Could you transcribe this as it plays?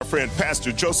friend,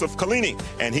 Pastor Joseph Collini,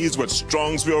 and he's with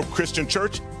Strongsville Christian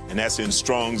Church, and that's in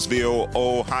Strongsville,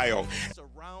 Ohio.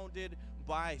 Surrounded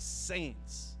by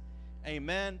saints.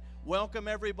 Amen. Welcome,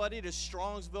 everybody, to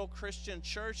Strongsville Christian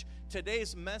Church.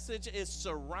 Today's message is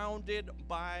surrounded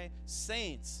by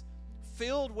saints,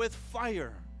 filled with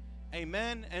fire.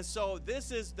 Amen. And so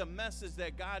this is the message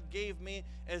that God gave me,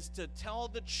 is to tell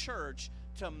the church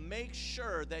to make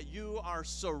sure that you are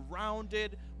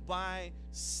surrounded by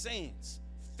saints,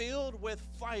 filled with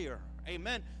fire.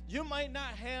 Amen. You might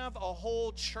not have a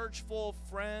whole church full of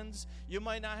friends. You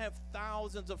might not have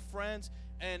thousands of friends.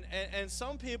 And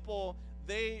some people,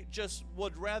 they just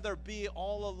would rather be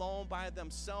all alone by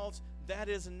themselves. That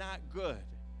is not good.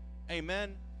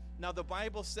 Amen. Now, the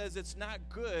Bible says it's not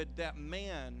good that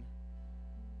man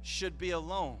should be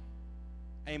alone.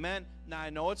 Amen. Now,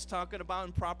 I know it's talking about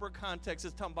in proper context,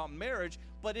 it's talking about marriage,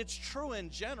 but it's true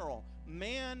in general.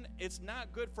 Man, it's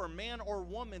not good for man or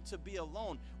woman to be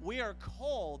alone. We are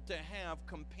called to have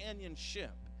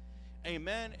companionship.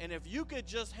 Amen. And if you could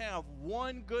just have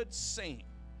one good saint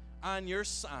on your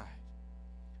side,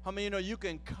 how many of you know you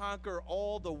can conquer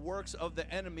all the works of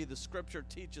the enemy, the scripture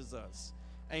teaches us?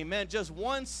 Amen. Just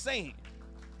one saint,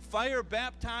 fire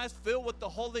baptized, filled with the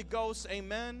Holy Ghost.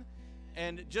 Amen.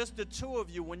 And just the two of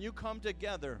you, when you come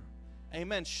together,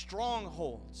 amen,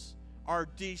 strongholds are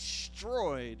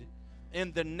destroyed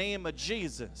in the name of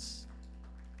Jesus.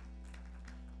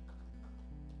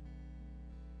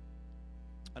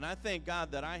 And I thank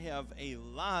God that I have a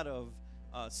lot of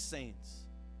saints.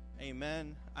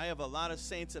 Amen. I have a lot of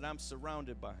saints that I'm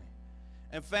surrounded by.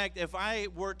 In fact, if I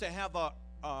were to have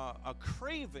a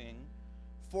craving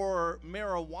for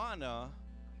marijuana,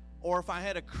 or if I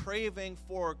had a craving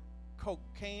for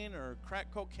cocaine or crack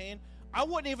cocaine, I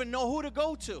wouldn't even know who to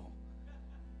go to.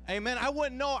 Amen. I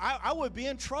wouldn't know. I would be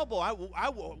in trouble.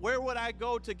 Where would I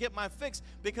go to get my fix?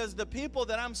 Because the people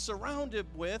that I'm surrounded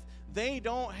with, they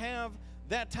don't have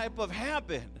that type of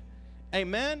habit.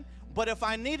 Amen. But if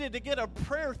I needed to get a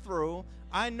prayer through,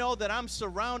 I know that I'm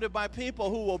surrounded by people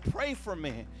who will pray for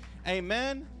me.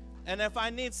 Amen. And if I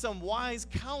need some wise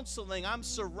counseling, I'm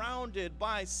surrounded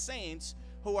by saints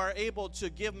who are able to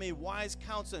give me wise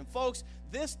counseling. Folks,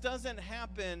 this doesn't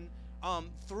happen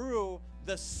through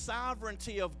the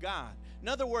sovereignty of God. In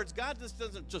other words, God just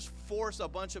doesn't just force a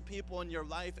bunch of people in your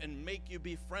life and make you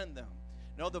befriend them.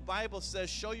 No, the Bible says,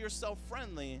 show yourself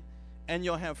friendly and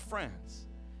you'll have friends.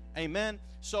 Amen.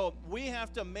 So we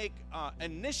have to make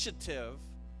initiative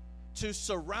to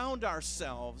surround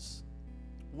ourselves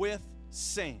with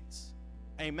saints.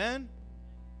 Amen.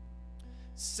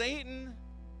 Satan,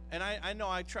 and I know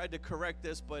I tried to correct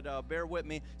this, but bear with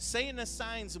me. Satan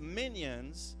assigns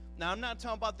minions. Now, I'm not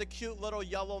talking about the cute little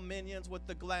yellow minions with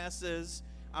the glasses.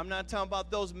 I'm not talking about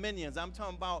those minions. I'm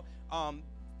talking about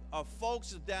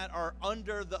folks that are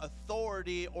under the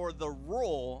authority or the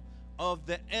rule of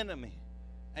the enemy.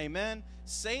 Amen.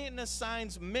 Satan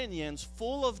assigns minions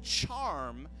full of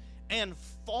charm and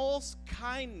false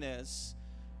kindness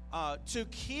to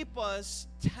keep us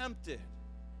tempted.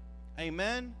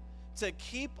 Amen. To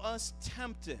keep us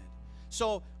tempted.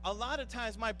 So a lot of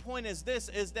times my point is this,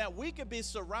 is that we could be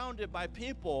surrounded by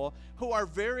people who are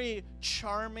very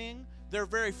charming, they're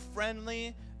very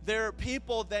friendly, they're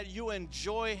people that you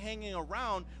enjoy hanging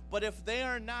around, but if they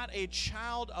are not a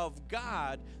child of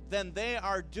God, then they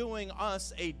are doing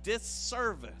us a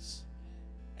disservice.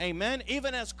 Amen.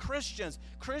 Even as Christians,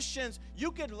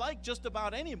 you could like just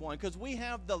about anyone because we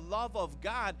have the love of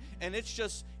God, and it's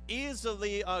just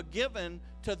easily given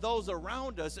to those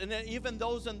around us and even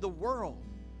those in the world.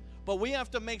 But we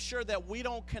have to make sure that we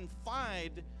don't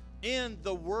confide in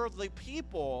the worldly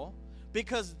people,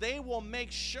 because they will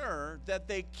make sure that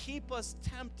they keep us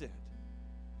tempted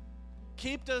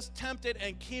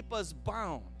and keep us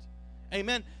bound.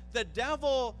 Amen. The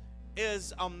devil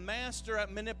is a master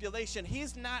at manipulation.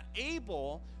 He's not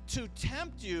able to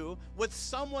tempt you with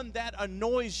someone that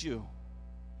annoys you.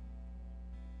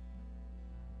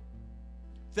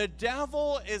 The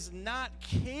devil is not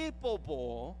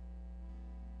capable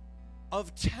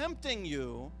of tempting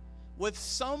you with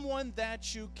someone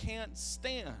that you can't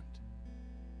stand.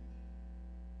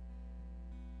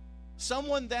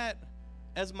 Someone that,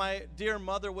 as my dear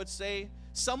mother would say,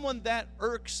 someone that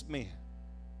irks me.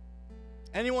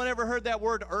 Anyone ever heard that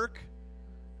word irk?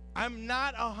 I'm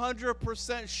not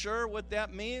 100% sure what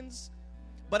that means,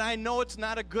 but I know it's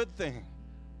not a good thing.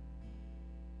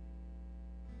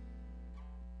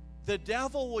 The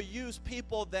devil will use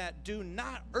people that do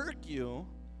not irk you,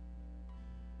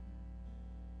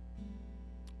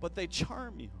 but they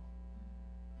charm you.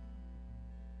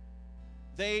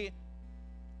 They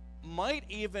might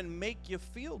even make you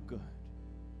feel good.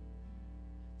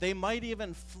 They might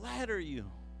even flatter you.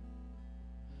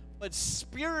 But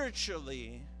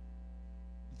spiritually,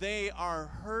 they are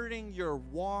hurting your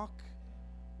walk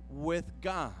with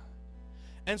God.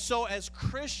 And so as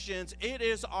Christians, it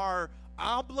is our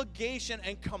obligation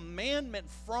and commandment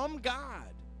from God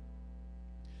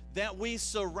that we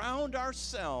surround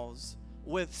ourselves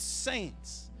with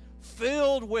saints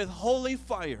filled with holy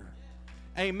fire.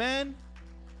 Amen?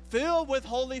 Filled with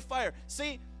holy fire.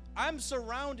 See, I'm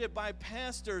surrounded by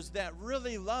pastors that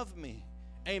really love me.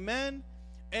 Amen?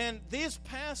 And these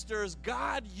pastors,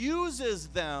 God uses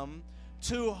them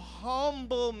to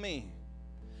humble me.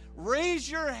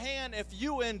 Raise your hand if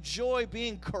you enjoy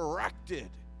being corrected.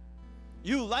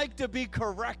 You like to be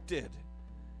corrected.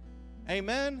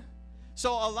 Amen?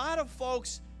 So a lot of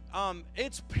folks,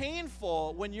 it's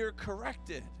painful when you're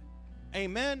corrected.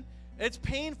 Amen? It's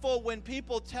painful when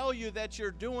people tell you that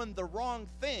you're doing the wrong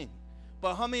thing.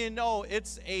 But how many know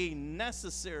it's a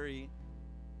necessary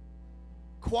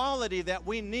quality that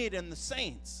we need in the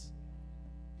saints?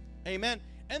 Amen?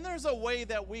 And there's a way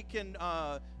that we can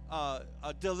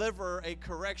deliver a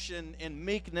correction in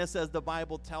meekness, as the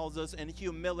Bible tells us, in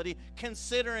humility,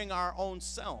 considering our own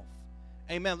self.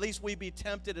 Amen. At least we be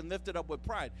tempted and lifted up with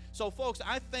pride. So, folks,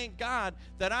 I thank God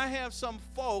that I have some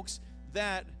folks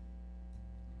that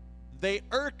they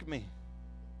irk me.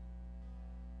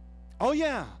 Oh,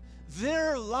 yeah.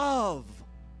 Their love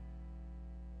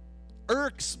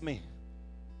irks me.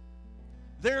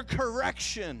 Their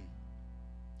correction,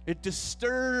 it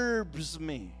disturbs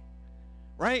me.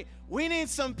 Right? We need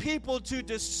some people to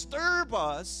disturb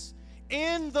us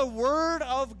in the Word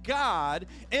of God,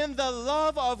 in the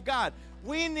love of God.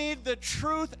 We need the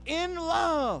truth in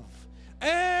love.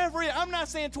 I'm not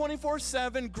saying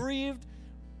 24/7 grieved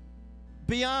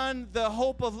beyond the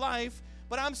hope of life,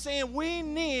 but I'm saying we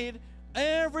need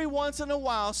every once in a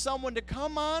while someone to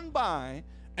come on by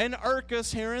and irk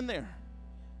us here and there.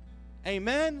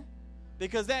 Amen?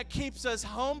 Because that keeps us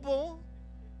humble.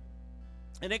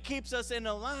 And it keeps us in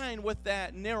a line with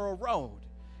that narrow road.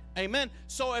 Amen.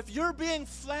 So if you're being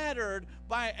flattered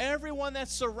by everyone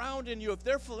that's surrounding you, if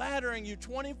they're flattering you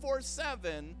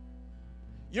 24/7,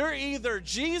 you're either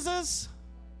Jesus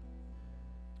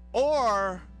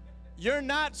or you're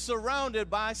not surrounded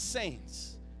by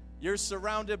saints. You're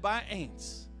surrounded by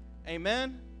ain'ts.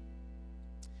 Amen.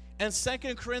 And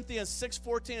 2 Corinthians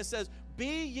 6:14, it says,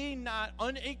 "Be ye not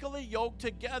unequally yoked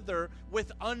together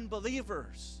with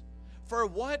unbelievers. For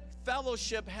what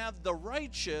fellowship hath the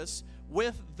righteous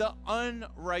with the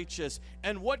unrighteous?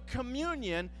 And what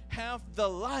communion hath the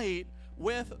light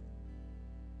with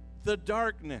the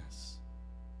darkness?"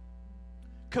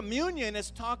 Communion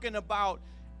is talking about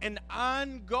an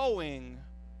ongoing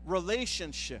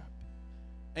relationship.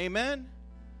 Amen?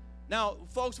 Now,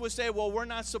 folks would say, well, we're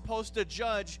not supposed to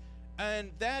judge,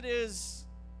 and that is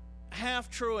half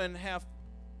true and half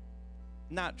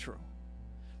not true.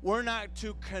 We're not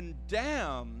to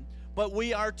condemn, but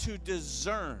we are to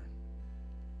discern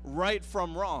right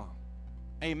from wrong.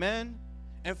 Amen?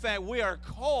 In fact, we are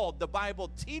called, the Bible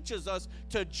teaches us,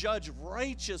 to judge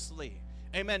righteously.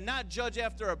 Amen? Not judge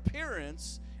after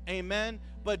appearance, amen,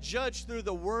 but judge through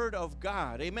the Word of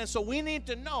God. Amen? So we need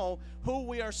to know who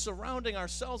we are surrounding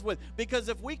ourselves with, because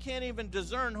if we can't even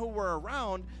discern who we're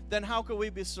around, then how could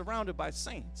we be surrounded by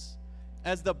saints?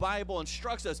 As the Bible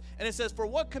instructs us. And it says, "For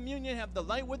what communion hath the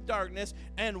light with darkness,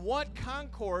 and what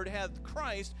concord hath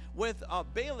Christ with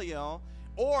Belial?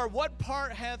 Or what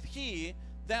part hath he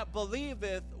that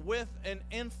believeth with an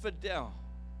infidel?"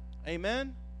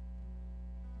 Amen?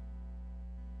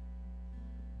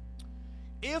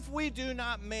 If we do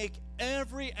not make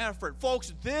every effort,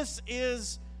 folks, this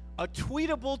is a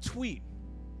tweetable tweet.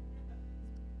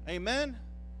 Amen?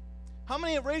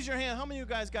 Raise your hand, how many of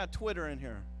you guys got Twitter in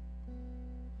here?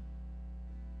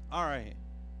 All right.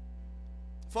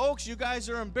 Folks, you guys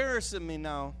are embarrassing me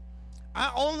now.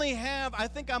 I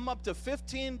think I'm up to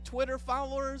 15 Twitter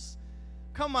followers.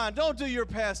 Come on, don't do your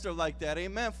pastor like that,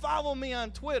 amen. Follow me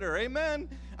on Twitter, amen.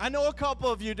 I know a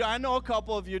couple of you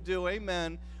do,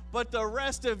 amen. But the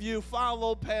rest of you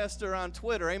follow pastor on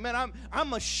Twitter, amen.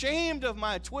 I'm ashamed of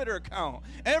my Twitter account.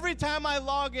 Every time I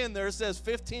log in there, it says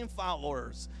 15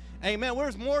 followers, amen.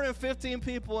 There's more than 15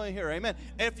 people in here, amen.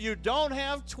 If you don't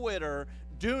have Twitter,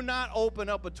 do not open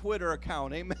up a Twitter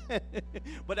account, amen.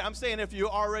 But I'm saying if you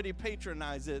already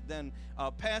patronize it, then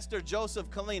Pastor Joseph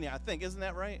Kalini, I think, isn't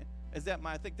that right?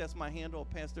 I think that's my handle,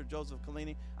 Pastor Joseph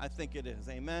Kalini. I think it is,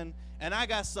 amen. And I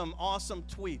got some awesome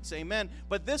tweets, amen.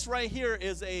 But this right here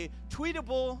is a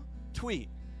tweetable tweet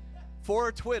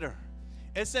for Twitter.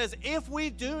 It says, "If we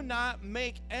do not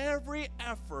make every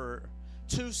effort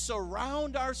to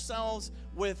surround ourselves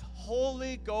with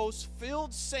Holy Ghost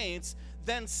filled saints,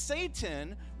 then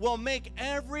Satan will make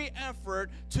every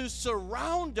effort to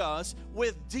surround us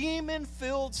with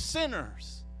demon-filled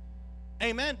sinners.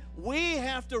 Amen. We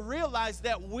have to realize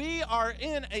that we are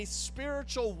in a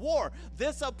spiritual war.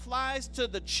 This applies to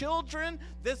the children.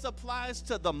 This applies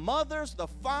to the mothers, the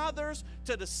fathers,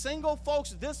 to the single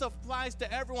folks. This applies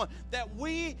to everyone. That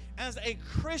we, as a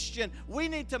Christian, we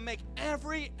need to make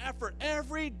every effort,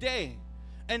 every day,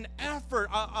 an effort,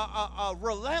 a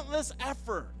relentless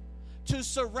effort to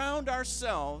surround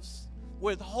ourselves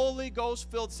with Holy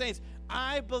Ghost-filled saints.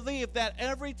 I believe that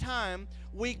every time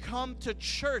we come to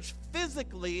church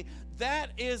physically,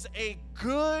 that is a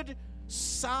good,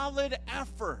 solid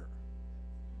effort.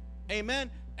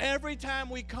 Amen. Every time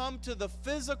we come to the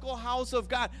physical house of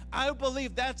God, I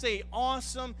believe that's an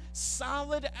awesome,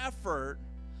 solid effort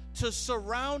to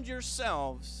surround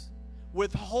yourselves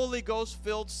with Holy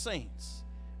Ghost-filled saints.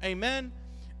 Amen.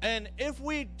 And if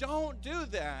we don't do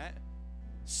that,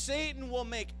 Satan will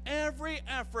make every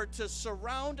effort to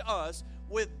surround us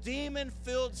with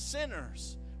demon-filled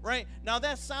sinners, right? Now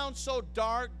that sounds so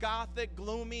dark, gothic,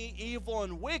 gloomy, evil,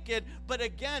 and wicked, but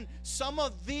again, some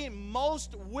of the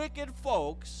most wicked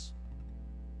folks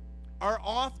are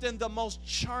often the most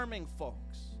charming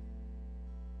folks,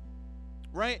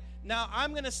 right? Now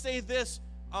I'm going to say this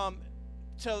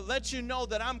to let you know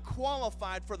that I'm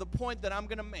qualified for the point that I'm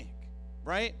going to make,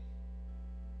 right?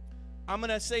 I'm going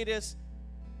to say this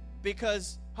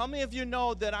because how many of you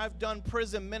know that I've done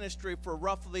prison ministry for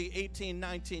roughly 18,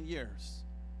 19 years?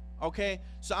 Okay?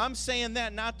 So I'm saying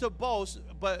that not to boast,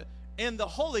 but in the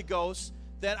Holy Ghost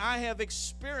that I have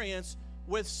experienced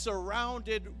with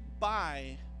surrounded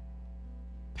by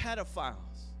pedophiles,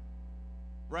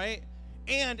 right?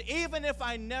 And even if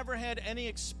I never had any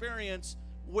experience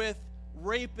with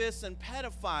rapists and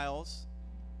pedophiles,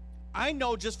 I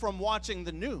know just from watching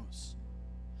the news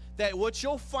that what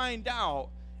you'll find out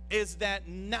is that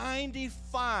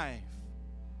 95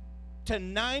 to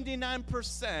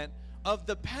 99% of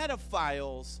the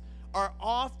pedophiles are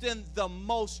often the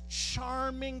most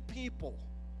charming people.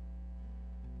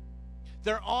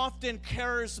 They're often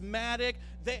charismatic.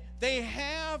 They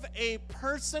have a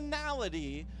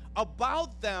personality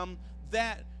about them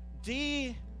that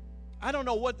I don't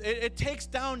know what, it takes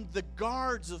down the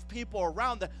guards of people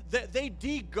around them. They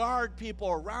de-guard people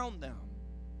around them.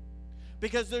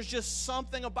 Because there's just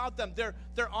something about them. They're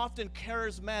often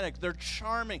charismatic. They're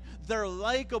charming. They're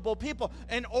likable people.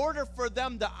 In order for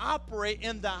them to operate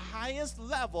in the highest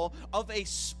level of a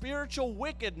spiritual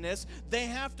wickedness, they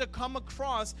have to come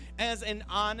across as an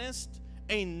honest,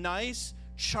 a nice,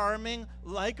 charming,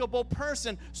 likable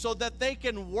person so that they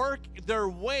can work their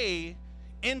way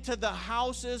into the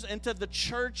houses, into the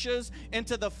churches,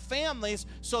 into the families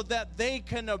so that they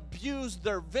can abuse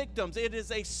their victims. It is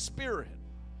a spirit.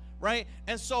 Right?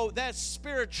 And so that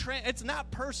spirit, it's not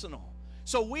personal.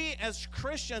 So we as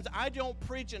Christians, I don't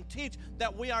preach and teach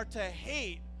that we are to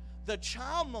hate the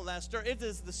child molester. It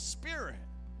is the spirit.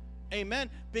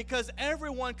 Amen? Because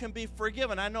everyone can be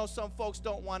forgiven. I know some folks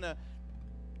don't want to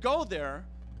go there,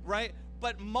 right?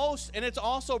 But and it's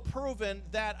also proven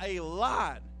that a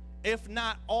lot, if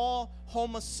not all,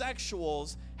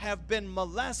 homosexuals have been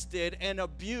molested and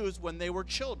abused when they were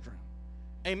children.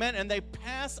 Amen. And they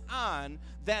pass on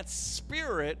that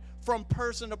spirit from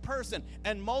person to person.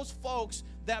 And most folks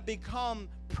that become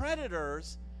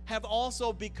predators have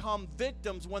also become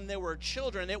victims when they were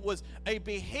children. It was a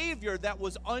behavior that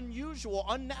was unusual,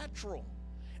 unnatural.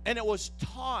 And it was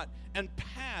taught and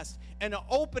passed. And an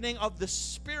opening of the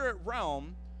spirit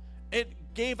realm, it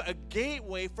gave a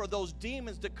gateway for those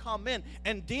demons to come in.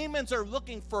 And demons are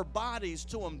looking for bodies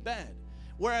to embed.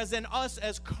 Whereas in us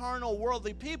as carnal,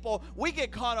 worldly people, we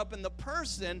get caught up in the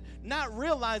person, not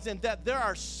realizing that there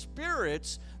are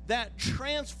spirits that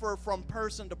transfer from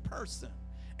person to person.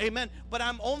 Amen. But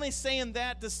I'm only saying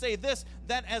that to say this,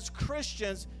 that as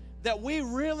Christians, that we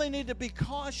really need to be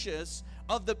cautious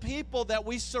of the people that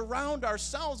we surround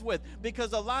ourselves with.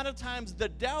 Because a lot of times the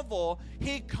devil,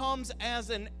 he comes as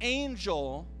an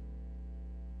angel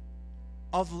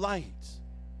of light.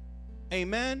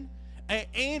 Amen. An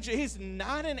angel, he's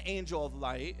not an angel of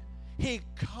light. He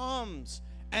comes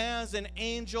as an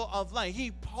angel of light.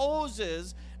 He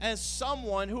poses as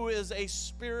someone who is a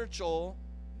spiritual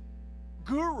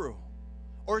guru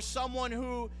or someone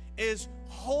who is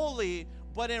holy,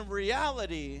 but in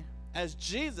reality, as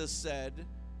Jesus said,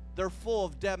 they're full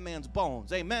of dead man's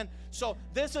bones. Amen. So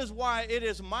this is why it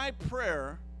is my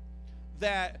prayer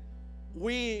that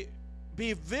we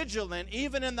be vigilant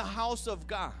even in the house of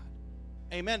God.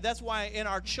 Amen. That's why in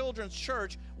our children's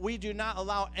church, we do not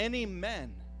allow any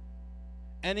men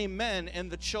in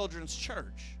the children's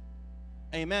church.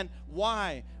 Amen.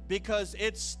 Why? Because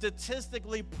it's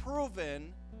statistically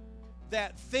proven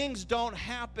that things don't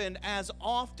happen as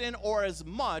often or as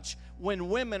much when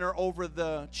women are over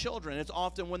the children. It's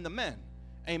often when the men.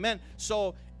 Amen.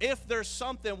 So if there's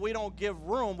something, we don't give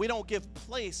room, we don't give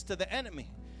place to the enemy.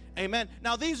 Amen.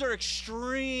 Now, these are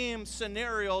extreme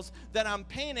scenarios that I'm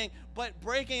painting, but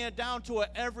breaking it down to an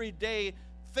everyday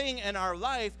thing in our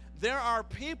life, there are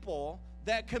people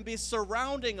that can be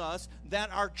surrounding us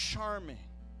that are charming,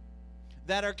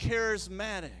 that are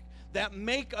charismatic, that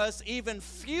make us even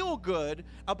feel good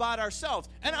about ourselves.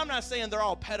 And I'm not saying they're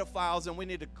all pedophiles and we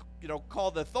need to, call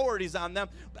the authorities on them.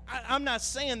 I'm not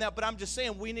saying that, but I'm just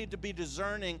saying we need to be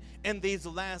discerning in these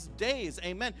last days.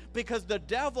 Amen. Because the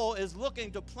devil is looking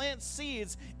to plant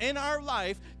seeds in our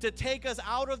life to take us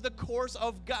out of the course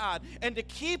of God and to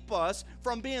keep us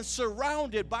from being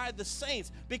surrounded by the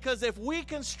saints. Because if we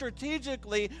can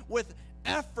strategically, with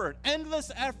effort,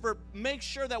 endless effort, make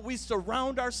sure that we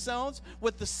surround ourselves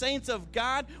with the saints of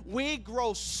God, we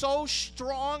grow so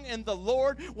strong in the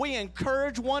Lord. We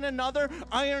encourage one another.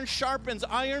 Iron sharpens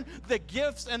iron. The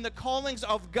gifts and the callings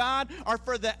of God are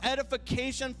for the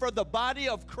edification for the body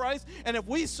of Christ. And if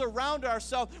we surround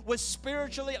ourselves with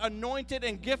spiritually anointed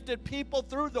and gifted people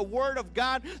through the Word of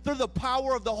God, through the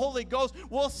power of the Holy Ghost,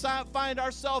 we'll find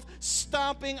ourselves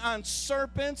stomping on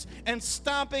serpents and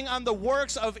stomping on the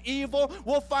works of evil.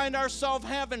 We'll find ourselves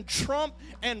having trump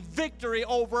and victory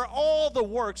over all the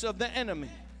works of the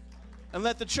enemy. And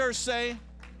let the church say,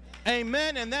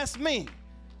 amen, and that's me.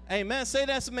 Amen. Say,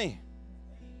 that's me.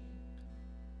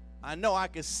 I know I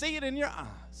can see it in your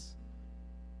eyes.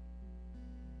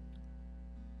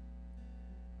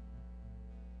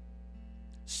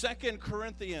 Second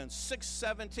Corinthians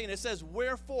 6:17, it says,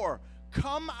 wherefore,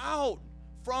 come out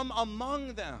from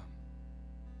among them.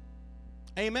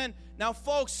 Amen. Now,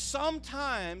 folks,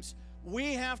 sometimes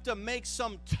we have to make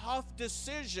some tough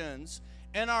decisions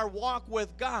in our walk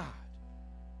with God.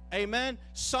 Amen.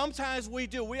 Sometimes we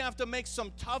do. We have to make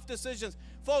some tough decisions.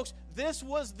 Folks, this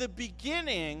was the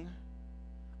beginning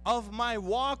of my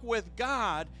walk with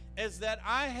God, is that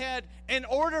I had, in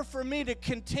order for me to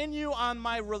continue on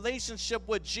my relationship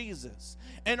with Jesus,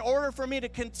 in order for me to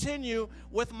continue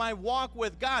with my walk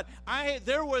with God, I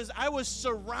was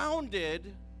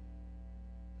surrounded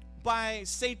by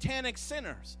satanic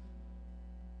sinners.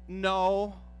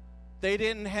 No, they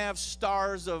didn't have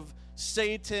stars of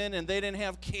Satan and they didn't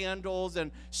have candles and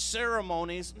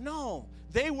ceremonies. No,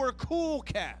 they were cool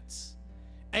cats.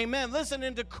 Amen.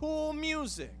 Listening to cool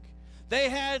music. They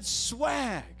had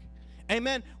swag.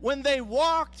 Amen. When they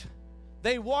walked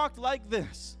like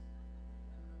this.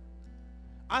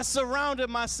 I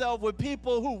surrounded myself with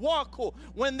people who walk cool.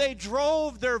 When they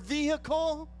drove their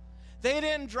vehicle, they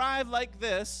didn't drive like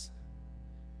this.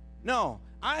 No,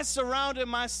 I surrounded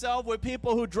myself with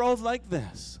people who drove like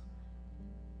this.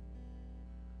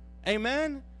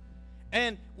 Amen?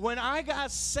 And when I got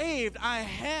saved, I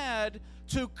had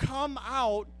to come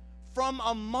out from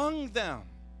among them.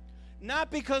 Not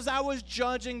because I was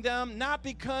judging them, not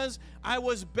because I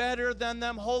was better than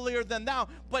them, holier than thou,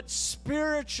 but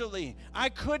spiritually, I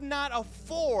could not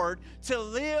afford to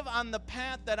live on the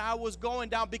path that I was going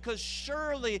down, because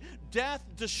surely death,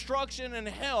 destruction, and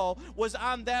hell was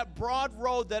on that broad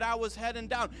road that I was heading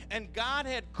down. And God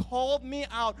had called me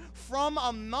out from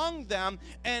among them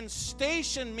and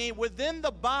stationed me within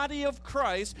the body of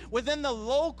Christ, within the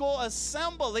local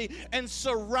assembly, and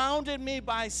surrounded me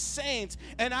by saints.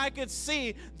 And I could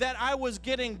see that I was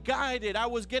getting guided, I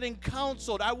was getting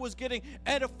counseled, I was getting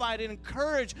edified and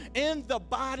encouraged in the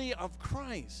body of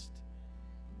Christ.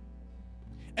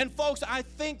 And folks, I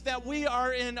think that we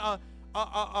are in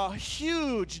a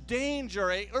huge danger,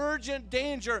 a urgent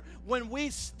danger, when we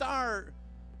start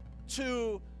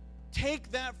to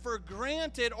take that for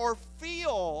granted or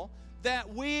feel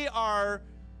that we are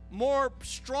more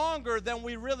stronger than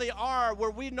we really are,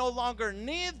 where we no longer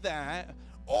need that,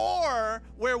 or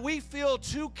where we feel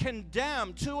too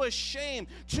condemned, too ashamed,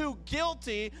 too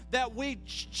guilty that we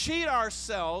cheat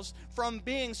ourselves from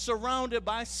being surrounded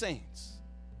by saints.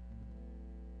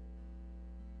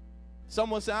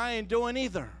 Someone say, I ain't doing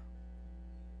either.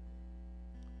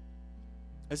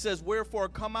 It says, wherefore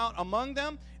come out among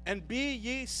them and be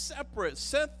ye separate,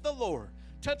 saith the Lord.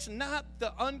 Touch not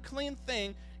the unclean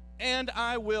thing, and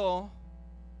I will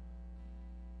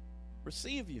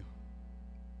receive you.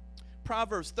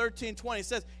 Proverbs 13:20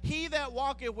 says, he that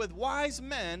walketh with wise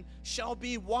men shall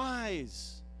be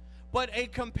wise, but a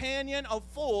companion of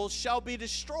fools shall be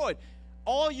destroyed.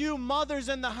 All you mothers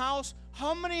in the house,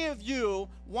 how many of you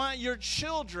want your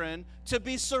children to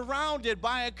be surrounded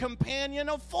by a companion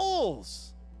of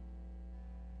fools?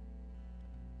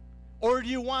 Or do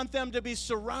you want them to be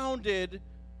surrounded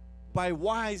by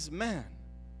wise men?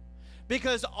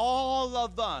 Because all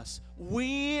of us,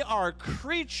 we are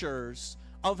creatures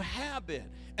of habit.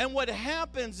 And what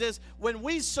happens is when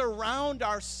we surround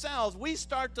ourselves, we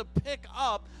start to pick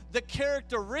up the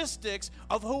characteristics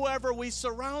of whoever we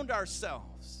surround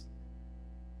ourselves.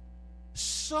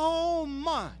 So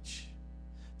much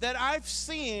that I've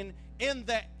seen in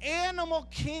the animal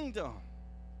kingdom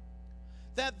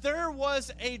that there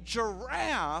was a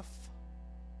giraffe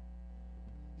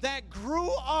that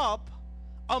grew up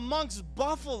amongst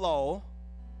buffalo,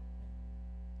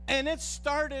 and it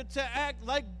started to act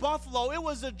like buffalo. It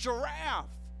was a giraffe,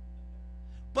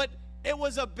 but it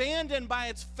was abandoned by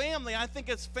its family. I think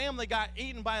its family got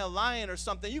eaten by a lion or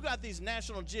something. You got these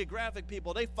National Geographic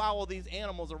people. They follow these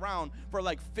animals around for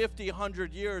like 50,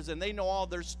 100 years, and they know all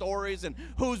their stories and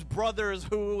whose brother is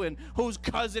who and whose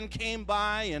cousin came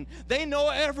by, and they know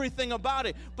everything about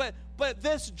it. But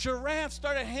this giraffe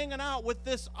started hanging out with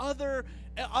this other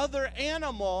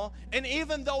animal, and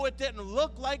even though it didn't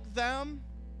look like them,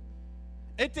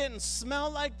 it didn't smell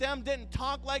like them, didn't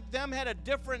talk like them, had a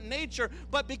different nature,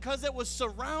 but because it was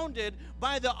surrounded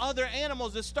by the other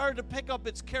animals, it started to pick up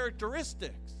its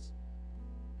characteristics.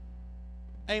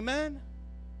 Amen?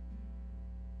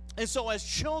 And so as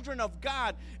children of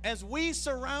God, as we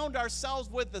surround ourselves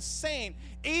with the saint,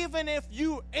 even if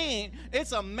you ain't,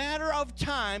 it's a matter of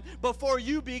time before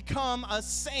you become a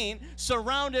saint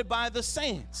surrounded by the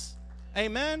saints.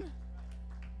 Amen?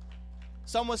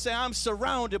 Someone say, I'm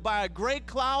surrounded by a great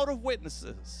cloud of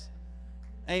witnesses.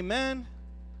 Amen.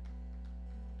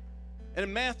 And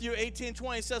in Matthew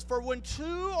 18:20 it says, for when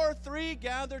 2 or 3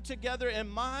 gather together in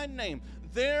my name,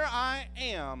 there I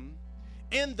am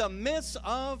in the midst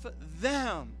of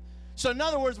them. So in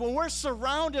other words, when we're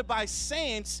surrounded by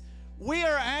saints, we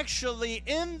are actually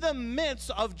in the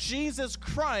midst of Jesus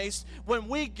Christ when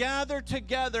we gather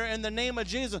together in the name of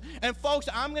Jesus. And folks,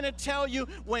 I'm going to tell you,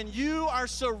 when you are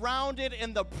surrounded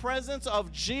in the presence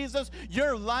of Jesus,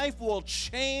 your life will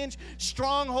change.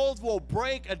 Strongholds will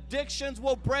break. Addictions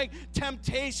will break.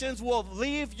 Temptations will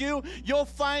leave you. You'll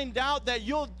find out that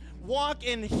you'll walk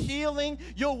in healing.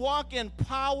 You'll walk in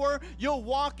power. You'll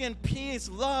walk in peace,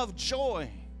 love, joy.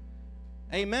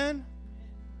 Amen.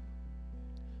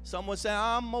 Someone say,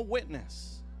 I'm a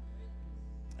witness.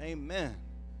 Amen.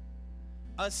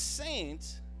 A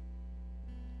saint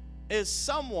is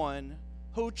someone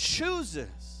who chooses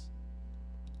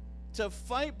to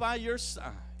fight by your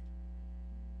side.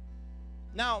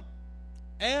 Now,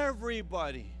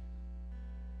 everybody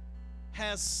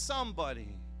has somebody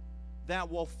that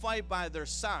will fight by their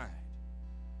side.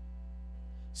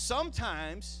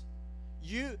 Sometimes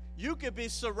you could be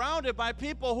surrounded by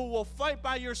people who will fight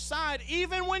by your side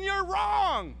even when you're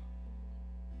wrong.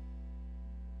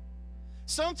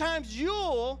 Sometimes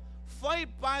you'll fight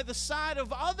by the side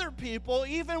of other people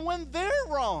even when they're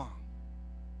wrong.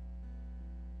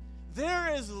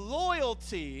 There is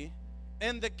loyalty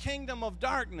in the kingdom of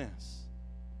darkness,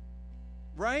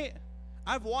 right?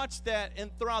 I've watched that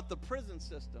throughout the prison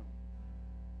system,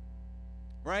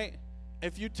 right?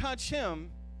 If you touch him,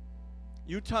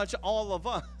 you touch all of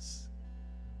us,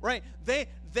 right?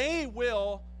 They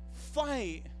will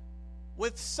fight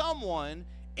with someone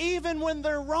even when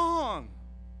they're wrong.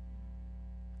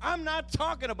 I'm not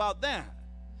talking about that.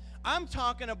 I'm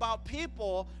talking about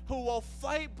people who will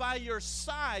fight by your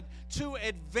side to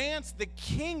advance the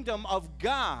kingdom of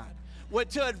God,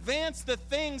 to advance the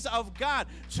things of God,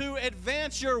 to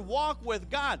advance your walk with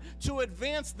God, to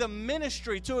advance the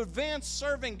ministry, to advance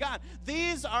serving God.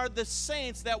 These are the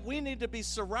saints that we need to be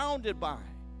surrounded by.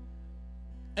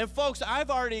 And folks,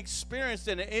 I've already experienced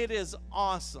it. It is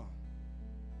awesome.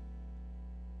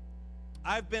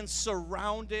 I've been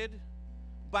surrounded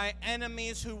by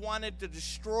enemies who wanted to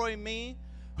destroy me,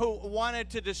 who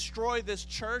wanted to destroy this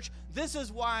church. This is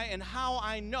why and how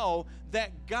I know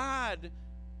that God,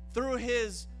 through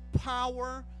his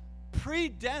power,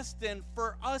 predestined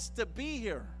for us to be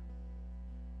here.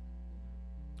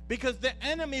 Because the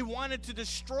enemy wanted to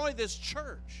destroy this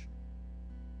church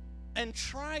and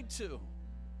tried to.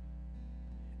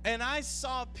 And I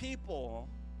saw people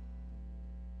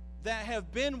that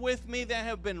have been with me, that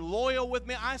have been loyal with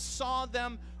me. I saw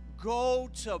them go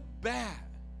to bat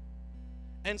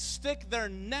and stick their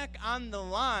neck on the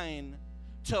line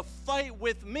to fight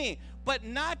with me. But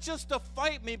not just to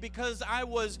fight me because I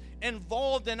was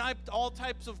involved in all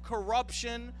types of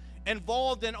corruption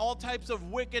involved in all types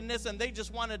of wickedness and they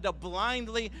just wanted to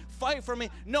blindly fight for me.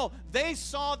 No, they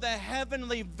saw the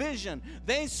heavenly vision.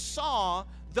 They saw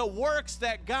the works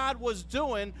that God was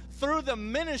doing through the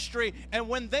ministry, and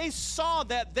when they saw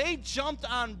that, they jumped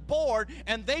on board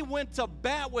and they went to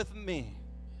bat with me.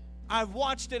 I've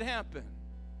watched it happen.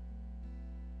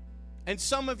 And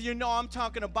some of you know I'm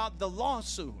talking about the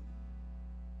lawsuit.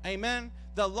 Amen?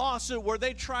 The lawsuit where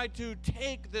they tried to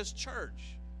take this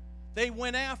church. They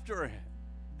went after it.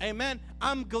 Amen?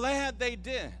 I'm glad they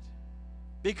did,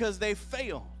 because they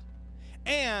failed.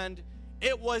 And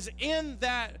it was in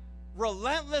that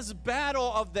relentless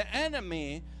battle of the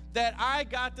enemy that I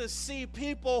got to see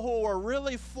people who were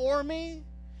really for me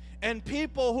and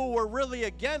people who were really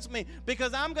against me.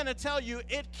 Because I'm going to tell you,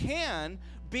 it can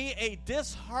be a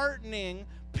disheartening,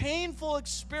 painful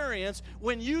experience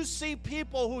when you see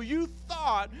people who you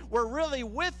thought were really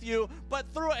with you, but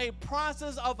through a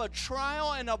process of a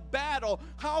trial and a battle,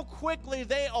 how quickly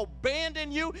they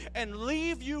abandon you and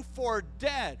leave you for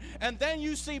dead. And then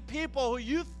you see people who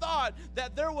you thought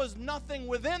that there was nothing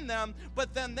within them,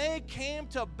 but then they came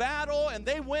to battle and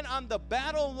they went on the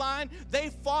battle line. They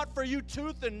fought for you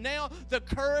tooth and nail. The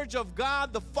courage of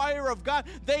God, the fire of God,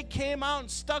 they came out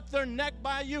and stuck their neck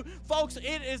by you. Folks,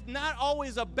 it is not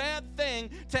always a bad thing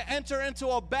to enter into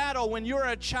a battle when you're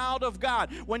a child of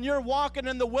God. When you're walking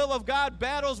in the will of God,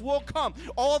 battles will come.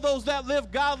 All those that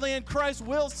live godly in Christ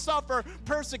will suffer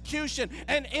persecution.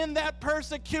 And in that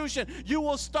persecution, you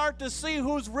will start to see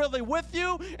who's really with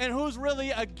you and who's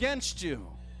really against you.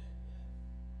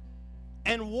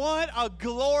 And what a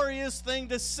glorious thing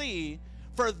to see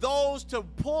for those to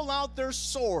pull out their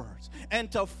swords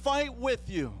and to fight with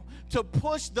you, to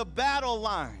push the battle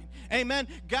line. Amen.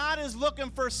 God is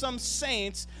looking for some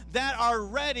saints that are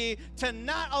ready to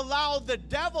not allow the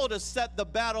devil to set the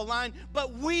battle line,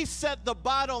 but we set the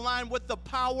battle line with the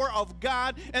power of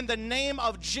God in the name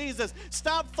of Jesus.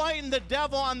 Stop fighting the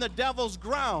devil on the devil's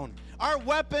ground. Our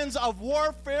weapons of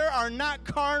warfare are not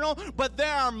carnal, but they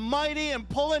are mighty in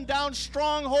pulling down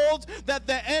strongholds that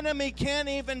the enemy can't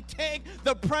even take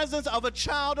the presence of a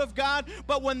child of God.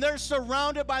 But when they're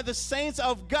surrounded by the saints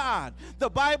of God, the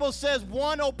Bible says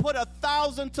one will put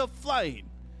 1,000 to flight.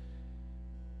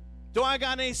 Do I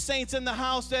got any saints in the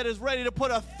house that is ready to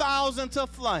put 1,000 to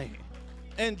flight?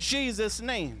 In Jesus'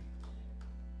 name.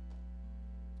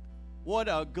 What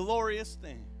a glorious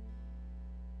thing.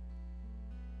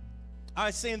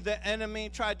 I seen the enemy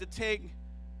tried to take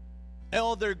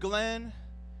Elder Glenn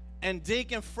and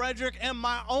Deacon Frederick and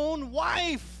my own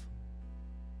wife.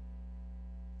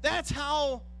 That's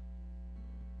how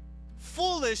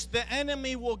foolish the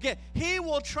enemy will get. He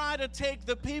will try to take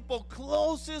the people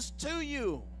closest to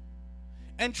you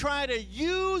and try to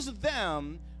use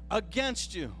them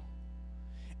against you.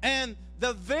 And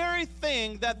the very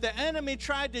thing that the enemy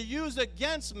tried to use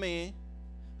against me,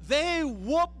 they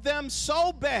whooped them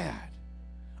so bad,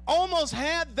 almost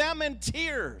had them in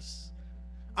tears.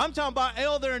 I'm talking about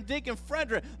Elder and Deacon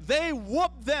Frederick. They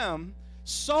whooped them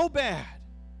so bad.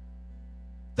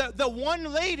 The one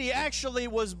lady actually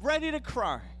was ready to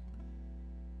cry.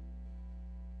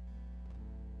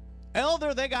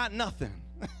 Elder, they got nothing.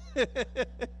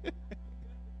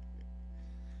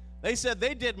 They said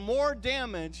they did more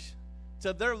damage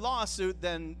to their lawsuit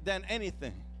than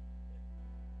anything.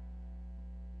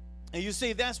 And you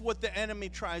see, that's what the enemy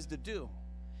tries to do.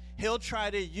 He'll try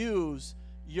to use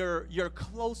your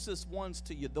closest ones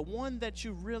to you, the one that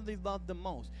you really love the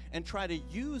most, and try to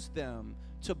use them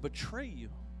to betray you.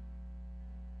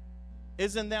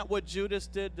 Isn't that what Judas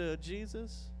did to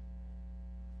Jesus?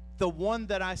 The one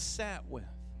that I sat with,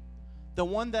 the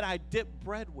one that I dipped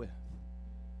bread with.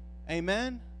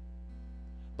 Amen?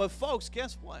 But folks,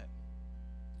 guess what?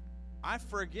 I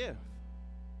forgive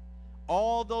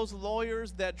all those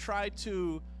lawyers that tried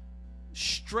to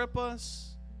strip us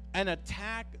and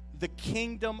attack the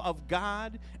kingdom of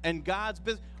God and God's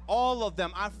business. All of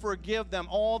them, I forgive them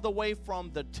all the way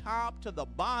from the top to the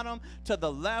bottom, to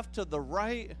the left, to the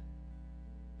right.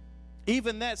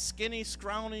 Even that skinny,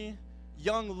 scrawny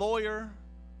young lawyer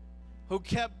who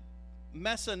kept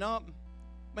messing up,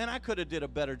 man, I could have did a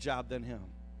better job than him.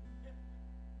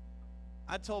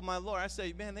 I told my lawyer, I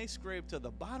said, man, they scraped to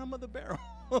the bottom of the barrel.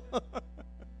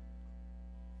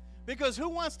 Because who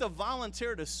wants to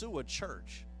volunteer to sue a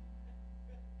church?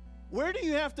 Where do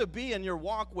you have to be in your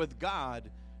walk with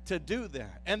God to do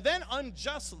that? And then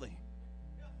unjustly.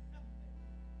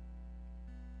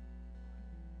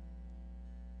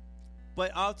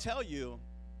 But I'll tell you,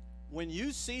 when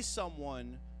you see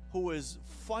someone who is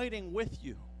fighting with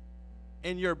you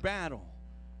in your battle,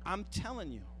 I'm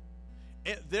telling you,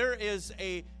 there is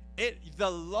a the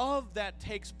love that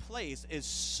takes place is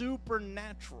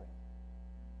supernatural.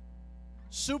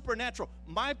 Supernatural.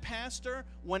 My pastor,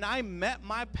 when I met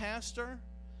my pastor,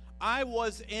 I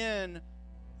was in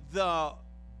the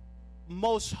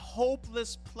most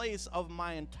hopeless place of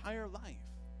my entire life.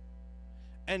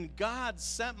 And God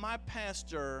sent my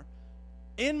pastor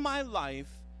in my life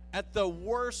at the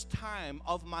worst time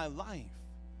of my life.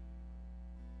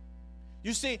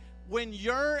 You see, when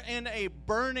you're in a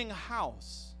burning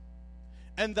house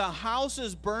and the house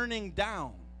is burning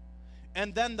down,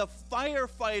 and then the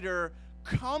firefighter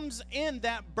comes in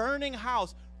that burning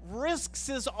house, risks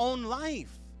his own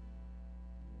life,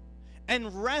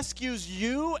 and rescues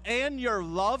you and your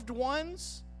loved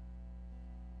ones,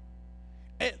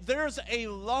 there's a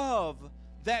love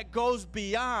that goes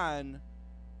beyond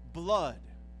blood.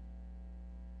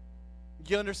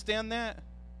 You understand that?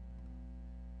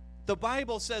 The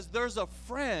Bible says there's a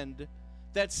friend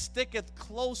that sticketh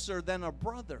closer than a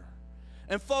brother.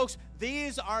 And folks,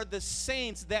 these are the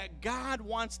saints that God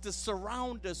wants to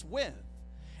surround us with.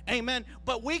 Amen.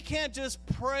 But we can't just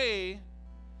pray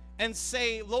and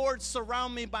say, Lord,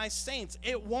 surround me by saints.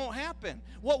 It won't happen.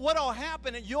 What'll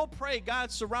happen, you'll pray,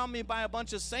 God, surround me by a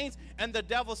bunch of saints, and the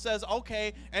devil says,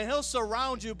 okay, and he'll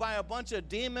surround you by a bunch of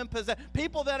demon-possessed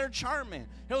people that are charming.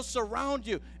 He'll surround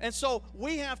you. And so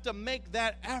we have to make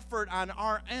that effort on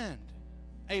our end.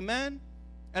 Amen?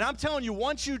 And I'm telling you,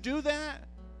 once you do that,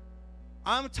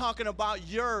 I'm talking about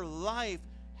your life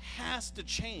has to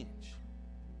change.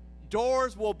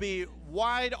 Doors will be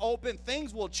wide open.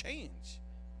 Things will change.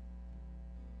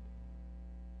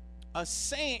 A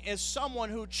saint is someone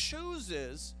who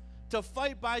chooses to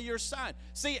fight by your side.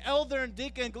 See, Elder and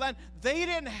Deacon Glenn, they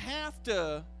didn't have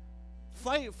to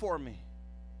fight for me.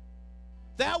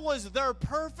 That was their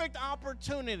perfect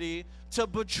opportunity to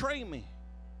betray me,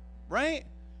 right?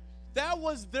 That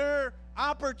was their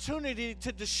opportunity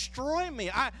to destroy me.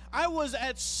 I was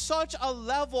at such a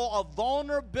level of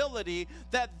vulnerability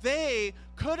that they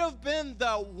could have been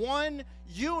the one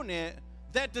unit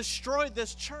that destroyed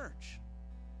this church.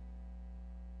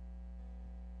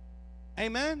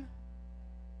 Amen?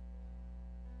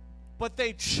 But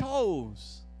they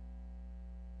chose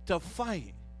to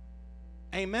fight.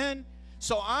 Amen?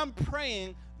 So I'm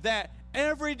praying that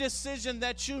every decision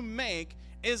that you make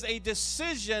is a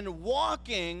decision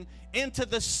walking into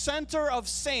the center of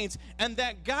saints, and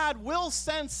that God will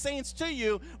send saints to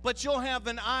you, but you'll have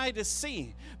an eye to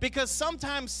see. Because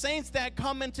sometimes saints that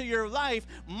come into your life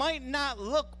might not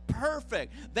look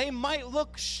perfect. They might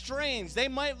look strange. They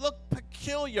might look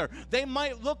peculiar. They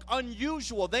might look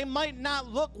unusual. They might not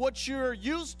look what you're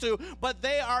used to, but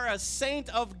they are a saint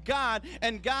of God,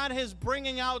 and God is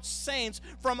bringing out saints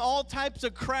from all types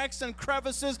of cracks and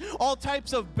crevices, all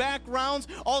types of backgrounds,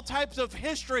 all types of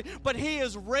history, but He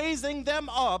is raising them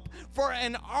up for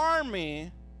an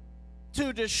army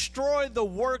to destroy the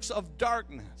works of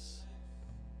darkness.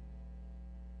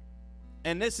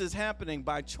 And this is happening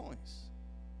by choice.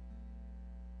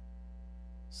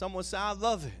 Someone say, I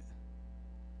love it.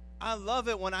 I love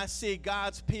it when I see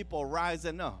God's people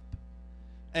rising up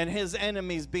and His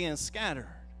enemies being scattered.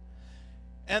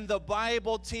 And the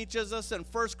Bible teaches us in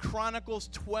 1 Chronicles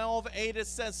 12:8, it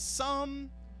says, some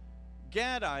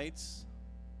Gadites.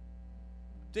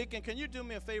 Deacon, can you do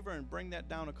me a favor and bring that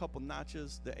down a couple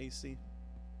notches, the AC?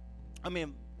 I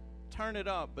mean, turn it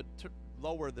up, but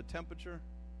lower the temperature.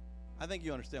 I think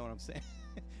you understand what I'm saying.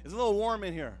 It's a little warm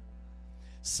in here.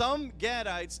 Some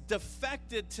Gadites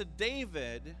defected to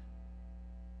David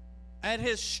at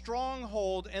his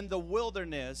stronghold in the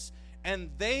wilderness, and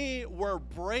they were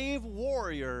brave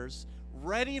warriors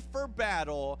ready for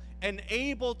battle and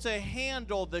able to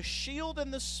handle the shield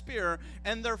and the spear,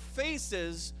 and their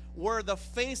faces were the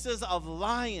faces of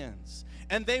lions,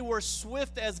 and they were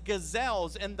swift as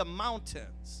gazelles in the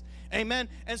mountains. Amen.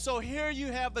 And so here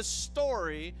you have a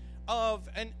story of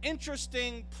an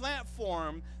interesting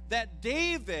platform that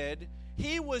David,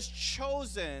 he was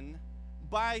chosen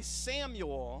by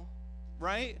Samuel,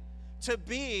 right, to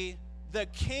be the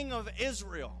king of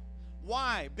Israel.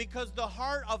 Why? Because the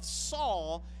heart of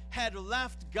Saul had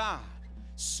left God.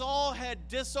 Saul had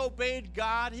disobeyed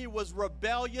God. He was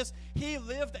rebellious. He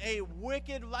lived a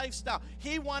wicked lifestyle.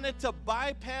 He wanted to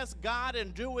bypass God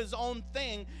and do his own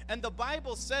thing. And the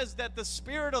Bible says that the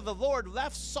Spirit of the Lord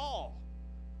left Saul,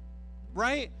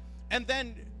 right? And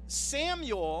then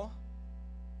Samuel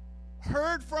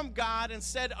heard from God and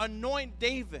said, anoint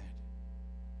David.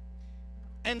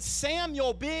 And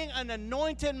Samuel, being an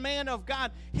anointed man of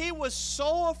God, he was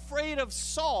so afraid of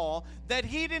Saul that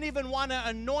he didn't even want to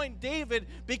anoint David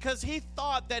because he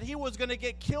thought that he was going to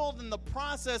get killed in the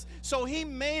process. So he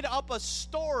made up a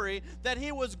story that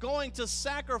he was going to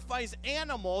sacrifice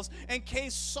animals in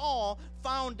case Saul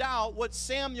found out what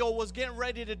Samuel was getting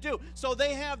ready to do. So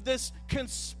they have this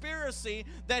conspiracy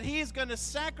that he's going to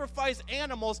sacrifice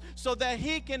animals so that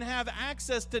he can have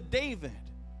access to David.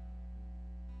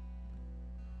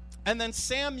 And then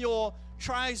Samuel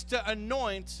tries to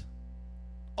anoint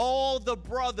all the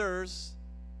brothers,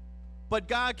 but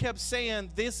God kept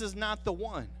saying, this is not the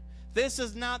one. This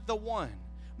is not the one.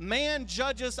 Man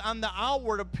judges on the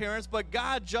outward appearance, but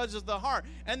God judges the heart.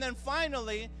 And then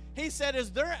finally, he said, is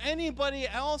there anybody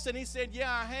else? And he said,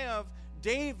 yeah, I have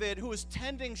David who is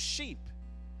tending sheep.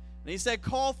 And he said,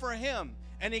 call for him.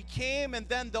 And he came, and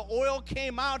then the oil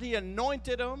came out. He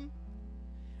anointed him.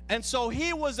 And so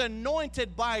he was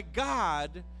anointed by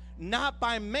God, not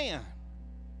by man.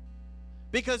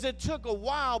 Because it took a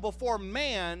while before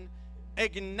man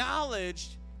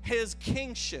acknowledged his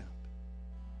kingship.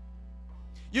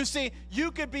 You see,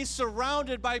 you could be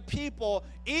surrounded by people,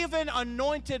 even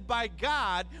anointed by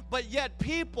God, but yet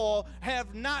people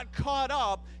have not caught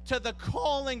up to the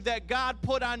calling that God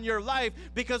put on your life,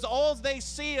 because all they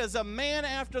see is a man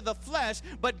after the flesh,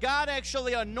 but God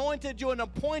actually anointed you and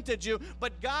appointed you,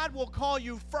 but God will call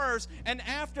you first, and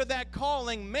after that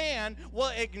calling, man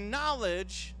will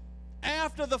acknowledge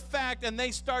after the fact, and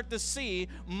they start to see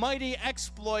mighty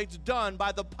exploits done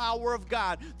by the power of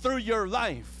God through your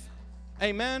life.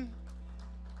 Amen.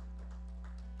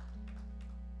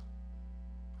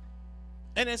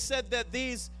 And it said that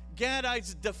these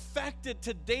Gadites defected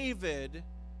to David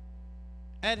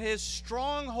at his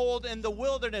stronghold in the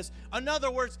wilderness. In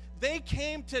other words, they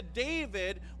came to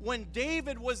David when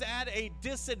David was at a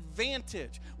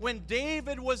disadvantage, when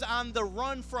David was on the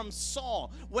run from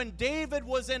Saul, when David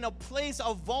was in a place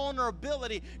of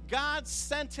vulnerability. God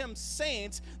sent him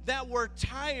saints that were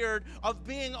tired of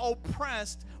being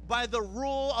oppressed by the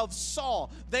rule of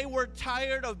Saul. They were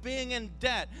tired of being in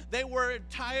debt. They were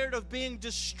tired of being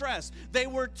distressed. They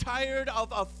were tired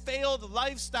of a failed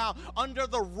lifestyle under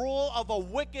the rule of a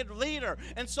wicked leader.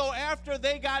 And so after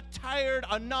they got tired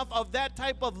enough of that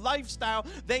type of lifestyle,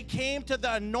 they came to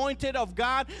the anointed of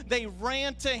God. They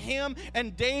ran to him,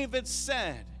 and David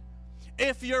said,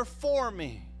 if you're for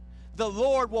me, the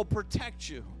Lord will protect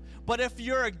you. But if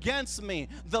you're against me,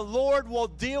 the Lord will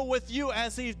deal with you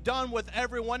as he's done with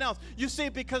everyone else. You see,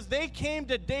 because they came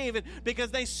to David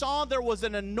because they saw there was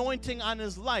an anointing on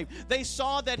his life. They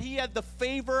saw that he had the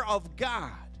favor of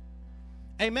God.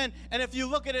 Amen. And if you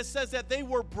look at it, it says that they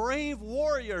were brave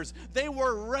warriors. They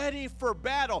were ready for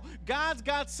battle. God's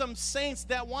got some saints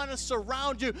that want to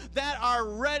surround you, that are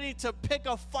ready to pick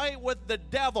a fight with the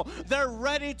devil. They're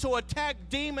ready to attack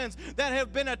demons that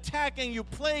have been attacking you,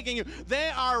 plaguing you.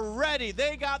 They are ready.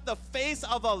 They got the face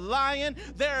of a lion.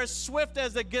 They're as swift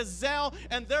as a gazelle,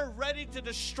 and they're ready to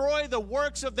destroy the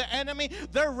works of the enemy.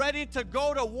 They're ready to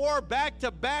go to war back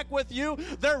to back with you.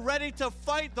 They're ready to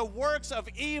fight the works of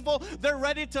evil. They're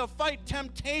ready to fight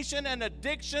temptation and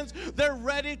addictions. They're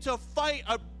ready to fight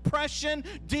oppression,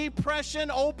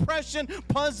 depression, oppression,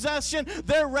 possession.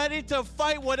 They're ready to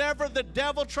fight whatever the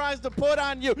devil tries to put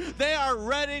on you. They are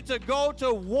ready to go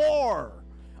to war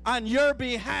on your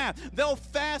behalf. They'll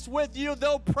fast with you.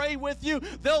 They'll pray with you.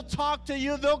 They'll talk to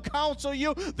you. They'll counsel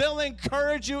you. They'll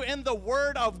encourage you in the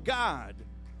Word of God.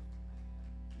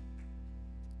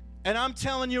 And I'm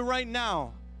telling you right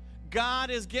now, God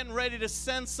is getting ready to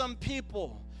send some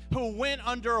people who went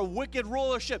under a wicked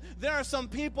rulership. There are some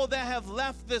people that have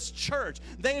left this church.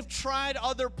 They've tried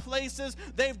other places.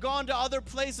 They've gone to other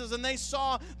places, and they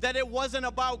saw that it wasn't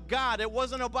about God. It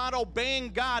wasn't about obeying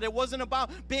God. It wasn't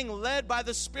about being led by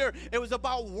the Spirit. It was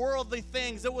about worldly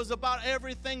things. It was about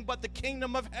everything but the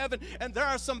kingdom of heaven. And there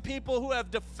are some people who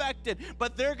have defected,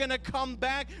 but they're going to come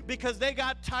back because they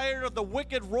got tired of the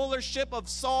wicked rulership of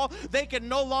Saul. They can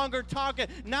no longer talk it.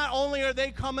 Not only are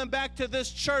they coming back to this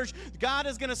church, God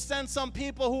is going to send some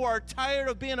people who are tired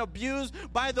of being abused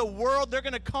by the world. They're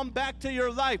going to come back to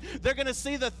your life. They're going to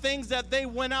see the things that they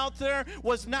went out there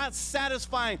was not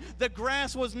satisfying. The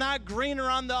grass was not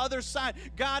greener on the other side.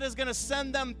 God is going to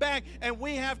send them back, and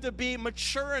we have to be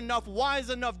mature enough, wise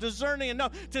enough, discerning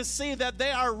enough to see that they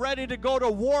are ready to go to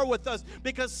war with us,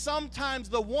 because sometimes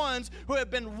the ones who have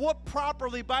been whooped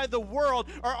properly by the world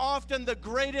are often the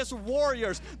greatest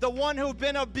warriors. The one who've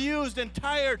been abused and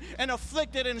tired and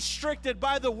afflicted and restricted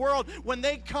by the the world, when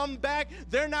they come back,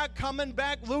 they're not coming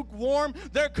back lukewarm.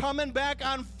 They're coming back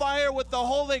on fire with the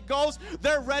Holy Ghost.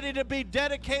 They're ready to be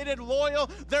dedicated, loyal.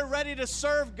 They're ready to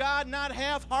serve God, not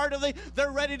half-heartedly.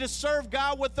 They're ready to serve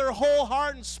God with their whole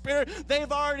heart and spirit.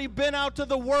 They've already been out to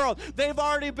the world. They've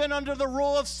already been under the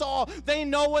rule of Saul. They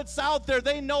know what's out there.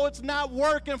 They know it's not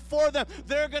working for them.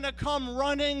 They're going to come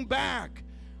running back,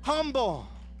 humble.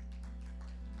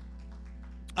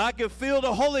 I can feel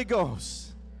the Holy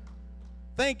Ghost.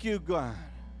 Thank you, God.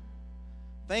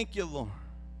 Thank you, Lord.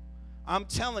 I'm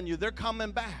telling you, they're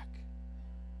coming back.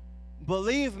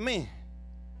 Believe me,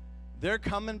 they're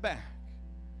coming back.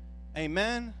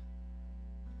 Amen.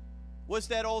 What's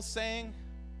that old saying?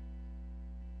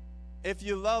 If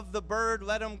you love the bird,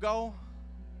 let him go.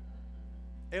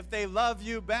 If they love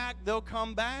you back, they'll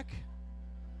come back.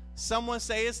 Someone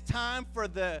say it's time for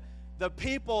the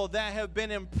people that have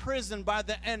been imprisoned by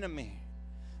the enemy.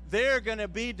 They're going to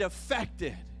be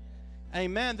defected.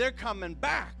 Amen. They're coming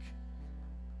back.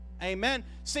 Amen.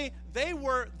 See, they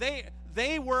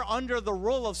were under the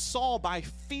rule of Saul by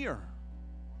fear.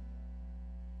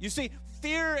 You see,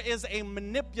 fear is a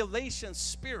manipulation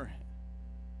spirit.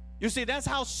 You see, that's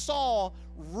how Saul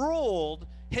ruled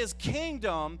his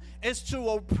kingdom, is to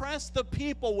oppress the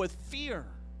people with fear.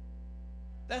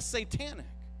 That's satanic.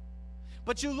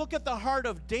 But you look at the heart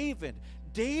of David.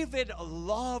 David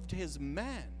loved his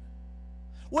men,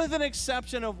 with an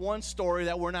exception of one story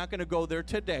that we're not going to go there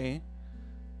today.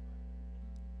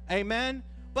 Amen.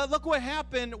 But look what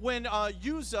happened when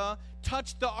Uzzah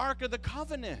touched the Ark of the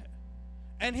Covenant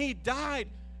and he died.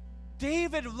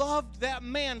 David loved that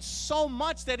man so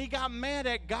much that he got mad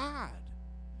at God.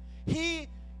 He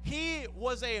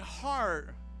was a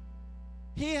heart.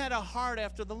 He had a heart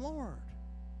after the Lord.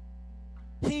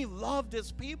 He loved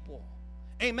his people.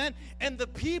 Amen. And the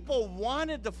people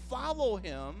wanted to follow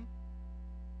him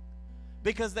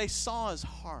because they saw his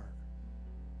heart.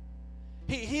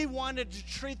 He wanted to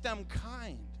treat them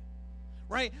kind.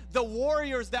 Right? The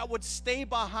warriors that would stay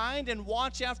behind and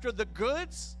watch after the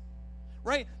goods,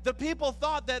 right? The people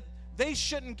thought that they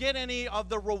shouldn't get any of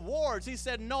the rewards. He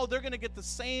said, no, they're going to get the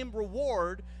same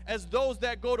reward as those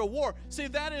that go to war. See,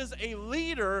 that is a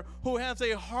leader who has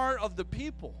a heart of the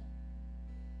people.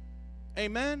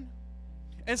 Amen?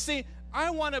 And see,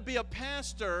 I want to be a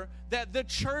pastor that the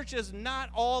church is not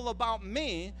all about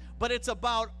me, but it's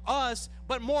about us.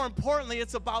 But more importantly,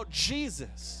 it's about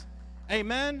Jesus.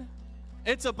 Amen?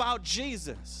 It's about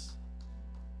Jesus.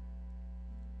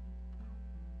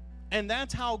 And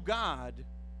that's how God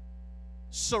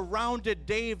surrounded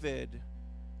David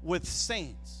with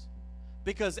saints,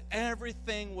 because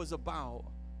everything was about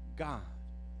God.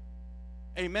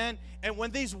 Amen. And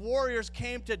when these warriors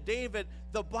came to David,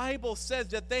 the Bible says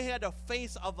that they had a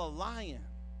face of a lion.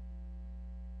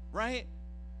 Right?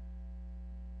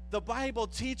 The Bible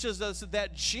teaches us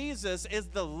that Jesus is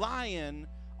the Lion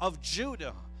of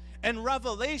Judah. In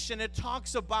Revelation, it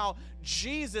talks about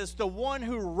Jesus, the one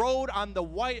who rode on the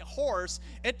white horse.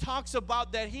 It talks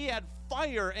about that he had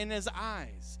fire in his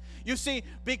eyes. You see,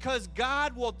 because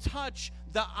God will touch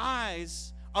the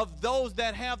eyes of those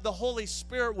that have the Holy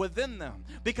Spirit within them,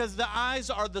 because the eyes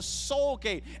are the soul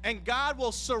gate, and God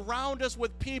will surround us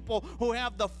with people who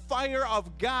have the fire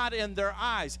of God in their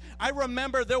eyes. I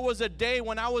remember there was a day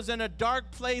when I was in a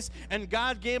dark place and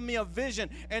God gave me a vision,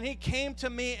 and he came to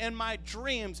me in my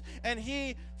dreams, and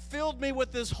he filled me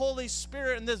with this Holy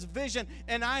Spirit and this vision,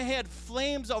 and I had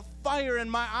flames of fire in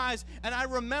my eyes. And I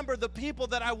remember the people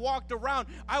that I walked around,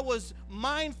 I was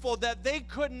mindful that they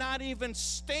could not even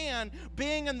stand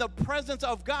being in the presence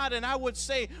of God. And I would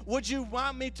say, would you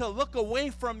want me to look away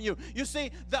from you? You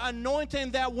see, the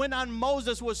anointing that went on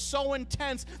Moses was so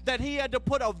intense that he had to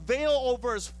put a veil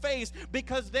over his face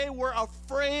because they were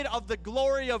afraid of the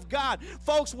glory of God.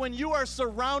 Folks, when you are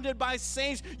surrounded by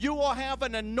saints, you will have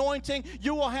an anointing,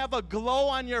 you will have a glow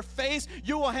on your face,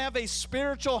 you will have a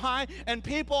spiritual high, and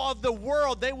people of the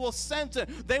world, they will sense it.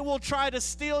 They will try to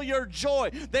steal your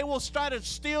joy. They will try to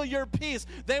steal your peace.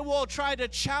 They will try to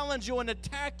challenge you and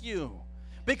attack you,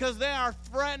 because they are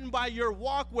threatened by your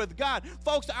walk with God.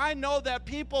 Folks, I know that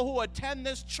people who attend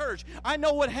this church, I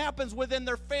know what happens within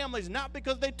their families, not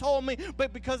because they told me,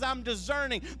 but because I'm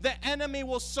discerning. The enemy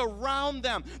will surround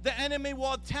them. The enemy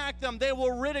will attack them. They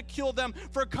will ridicule them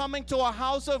for coming to a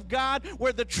house of God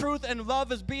where the truth and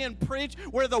love is being preached,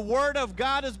 where the word of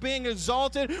God is being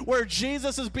exalted, where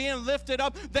Jesus is being lifted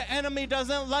up. The enemy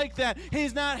doesn't like that.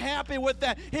 He's not happy with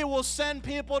that. He will send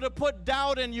people to put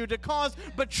doubt in you, to cause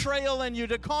betrayal in you,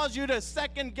 to cause you to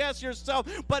second guess yourself.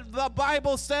 But the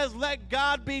Bible says, let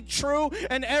God be true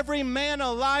and every man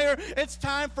a liar. It's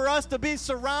time for us to be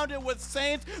surrounded with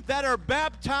saints that are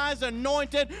baptized,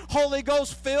 anointed, Holy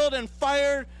Ghost filled, and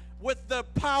fired with the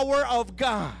power of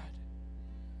God.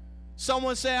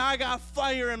 Someone say, I got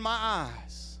fire in my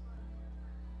eyes.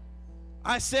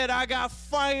 I said, I got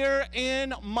fire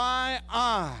in my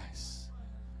eyes.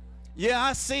 Yeah,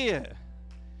 I see it.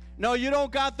 No, you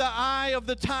don't got the eye of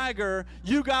the tiger.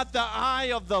 You got the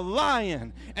eye of the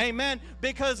lion. Amen.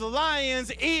 Because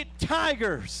lions eat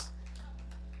tigers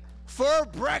for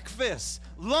breakfast,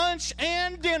 lunch,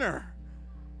 and dinner.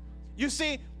 You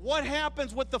see, what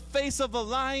happens with the face of a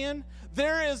lion?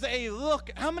 There is a look.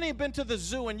 How many have been to the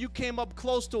zoo and you came up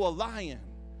close to a lion?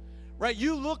 Right?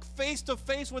 You look face to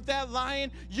face with that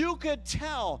lion, you could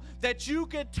tell that you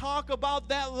could talk about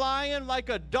that lion like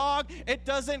a dog. It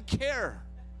doesn't care.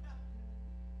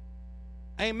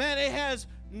 Amen. It has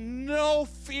no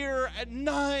fear,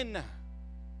 none.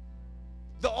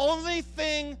 The only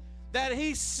thing that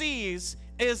he sees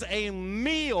is a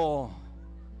meal.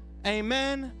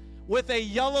 Amen. With a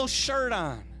yellow shirt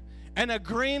on and a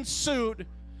green suit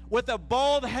with a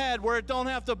bald head where it don't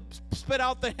have to spit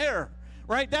out the hair.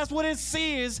 Right? That's what it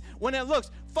sees when it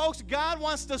looks. Folks, God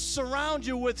wants to surround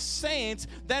you with saints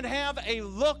that have a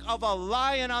look of a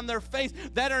lion on their face,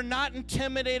 that are not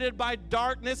intimidated by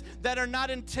darkness, that are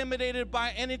not intimidated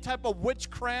by any type of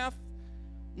witchcraft.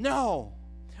 No.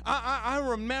 I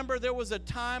remember there was a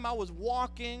time I was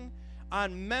walking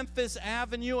on Memphis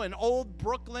Avenue in Old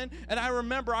Brooklyn, and I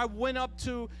remember I went up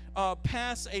to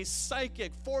past a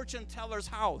psychic fortune teller's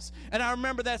house, and I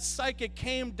remember that psychic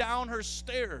came down her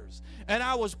stairs, and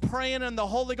I was praying in the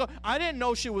Holy Ghost. I didn't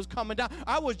know she was coming down.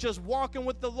 I was just walking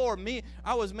with the Lord.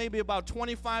 I was maybe about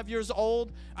 25 years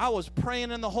old. I was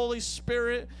praying in the Holy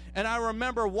Spirit, and I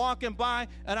remember walking by,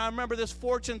 and I remember this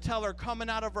fortune teller coming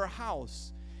out of her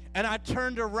house. And I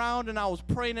turned around and I was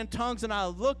praying in tongues and I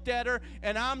looked at her,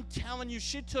 and I'm telling you,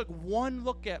 she took one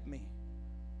look at me.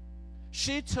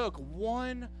 She took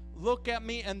one look at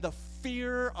me, and the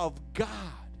fear of God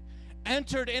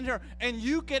entered in her. And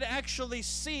you could actually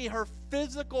see her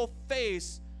physical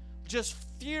face, just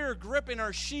fear gripping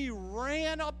her. She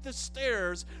ran up the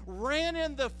stairs, ran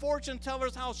in the fortune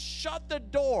teller's house, shut the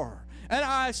door. And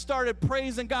I started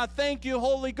praising God. Thank you,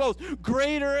 Holy Ghost.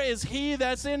 Greater is he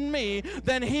that's in me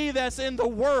than he that's in the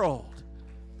world.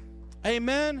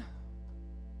 Amen.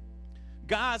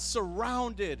 God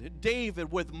surrounded David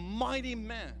with mighty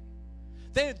men.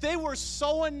 They were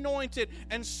so anointed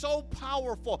and so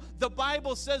powerful. The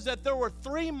Bible says that there were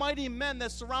 3 mighty men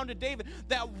that surrounded David,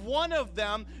 that one of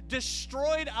them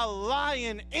destroyed a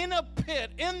lion in a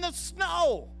pit in the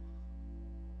snow.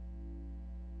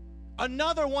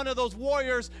 Another one of those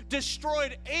warriors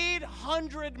destroyed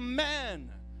 800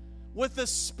 men with a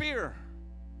spear.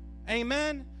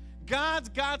 Amen. God's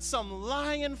got some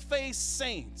lion-faced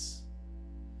saints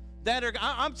that are,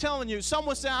 I'm telling you,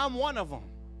 someone say, I'm one of them.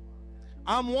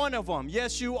 I'm one of them.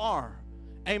 Yes, you are.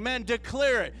 Amen.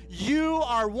 Declare it. You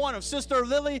are one of. Sister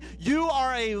Lily, you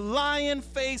are a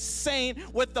lion-faced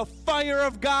saint with the fire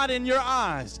of God in your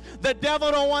eyes. The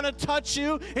devil don't want to touch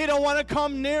you. He don't want to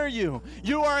come near you.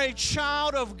 You are a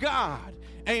child of God.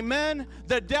 Amen.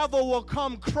 The devil will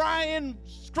come crying,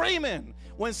 screaming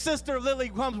when Sister Lily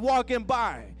comes walking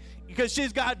by, because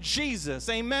she's got Jesus.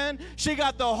 Amen. She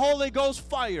got the Holy Ghost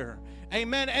fire.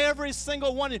 Amen. Every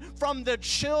single one, from the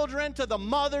children to the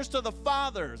mothers to the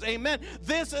fathers. Amen.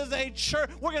 This is a church.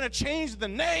 We're going to change the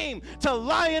name to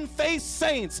Lion-Faced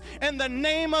Saints in the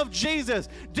name of Jesus.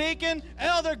 Deacon,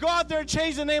 elder, go out there and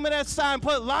change the name of that sign.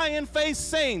 Put Lion-Faced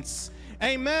Saints.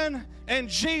 Amen. In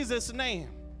Jesus' name.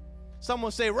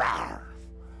 Someone say, rawr.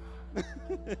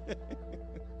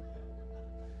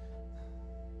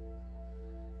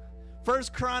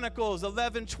 First Chronicles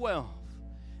 11:12.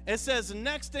 It says,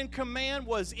 next in command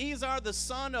was Ezer, the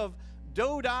son of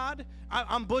Dodad.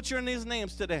 I'm butchering these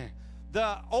names today.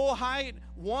 The Ohite,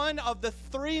 one of the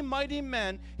 3 mighty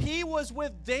men. He was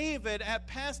with David at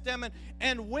Pasdammim,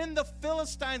 and when the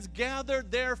Philistines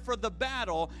gathered there for the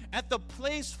battle, at the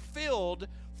place filled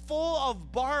full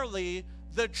of barley,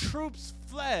 the troops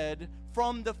fled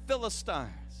from the Philistines.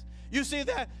 You see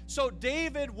that? So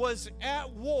David was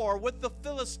at war with the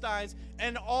Philistines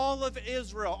and all of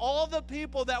Israel. All the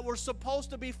people that were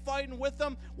supposed to be fighting with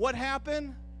them, what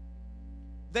happened?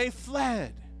 They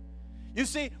fled. You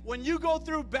see, when you go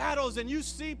through battles and you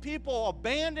see people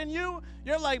abandon you,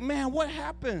 you're like, man, what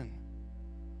happened?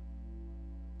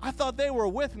 I thought they were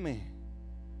with me.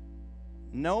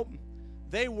 Nope.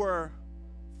 They were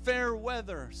fair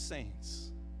weather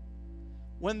saints.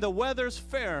 When the weather's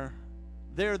fair,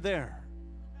 they're there.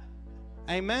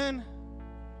 Amen.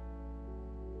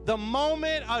 The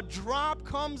moment a drop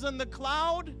comes in the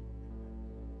cloud,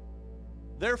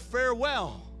 their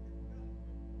farewell.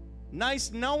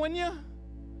 Nice knowing you.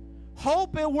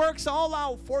 Hope it works all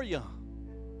out for you.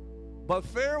 But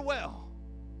farewell.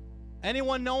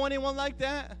 Anyone know anyone like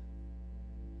that?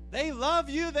 They love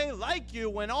you, they like you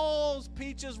when all's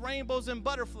peaches, rainbows, and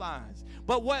butterflies.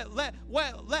 But let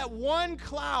one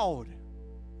cloud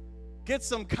get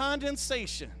some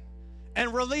condensation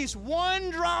and release one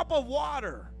drop of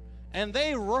water, and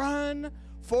they run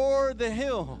for the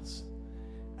hills.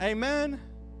 Amen?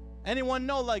 Anyone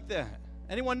know like that?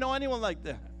 Anyone know anyone like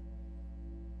that?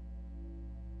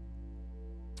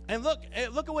 And look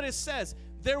at what it says.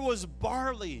 There was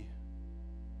barley.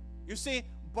 You see,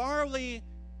 barley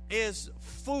is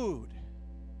food.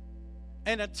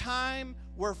 In a time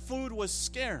where food was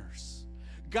scarce,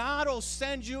 God will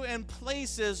send you in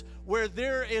places where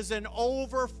there is an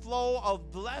overflow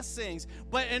of blessings.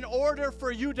 But in order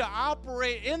for you to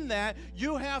operate in that,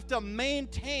 you have to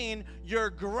maintain your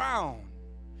ground.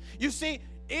 You see,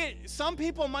 some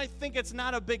people might think it's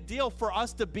not a big deal for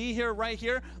us to be here, right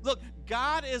here. Look,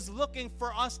 God is looking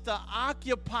for us to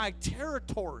occupy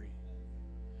territory.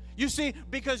 You see,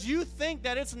 because you think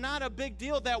that it's not a big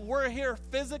deal that we're here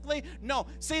physically. No,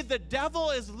 see, the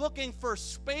devil is looking for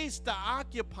space to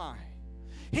occupy.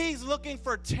 He's looking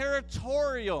for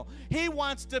territorial. He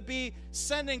wants to be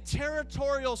sending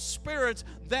territorial spirits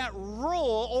that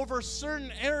rule over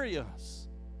certain areas.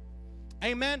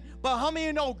 Amen. But how many of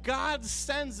you know God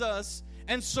sends us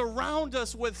and surround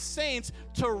us with saints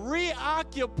to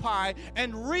reoccupy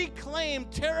and reclaim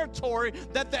territory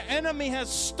that the enemy has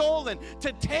stolen,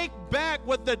 to take back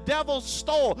what the devil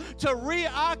stole, to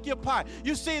reoccupy.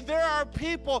 You see, there are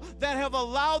people that have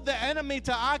allowed the enemy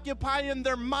to occupy in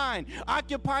their mind,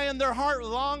 occupy in their heart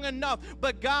long enough,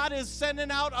 but God is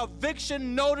sending out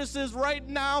eviction notices right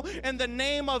now in the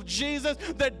name of Jesus.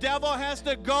 The devil has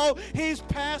to go. He's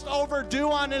past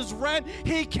overdue on his rent.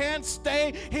 He can't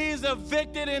stay. He's evicted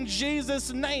in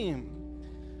Jesus' name.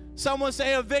 Someone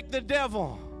say, evict the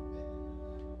devil.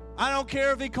 I don't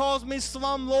care if he calls me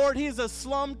slum lord. He's a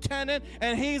slum tenant,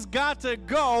 and he's got to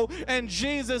go in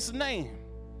Jesus' name.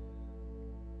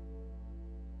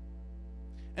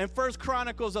 In 1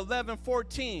 Chronicles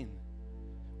 11:14,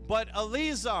 but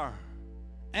Eleazar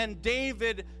and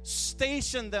David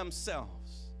stationed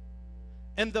themselves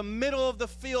in the middle of the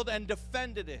field and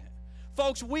defended it.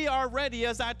 Folks, we are ready.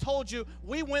 As I told you,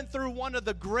 we went through one of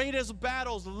the greatest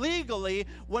battles legally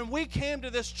when we came to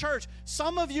this church.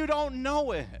 Some of you don't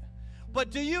know it. But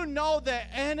do you know the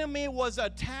enemy was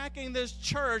attacking this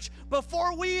church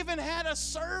before we even had a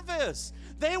service?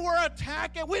 They were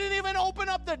attacking. We didn't even open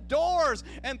up the doors,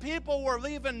 and people were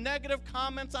leaving negative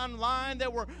comments online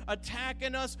that were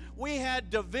attacking us. We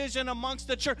had division amongst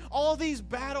the church. All these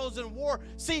battles and war.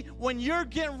 See, when you're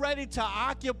getting ready to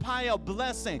occupy a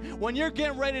blessing, when you're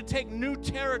getting ready to take new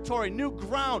territory, new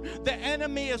ground, the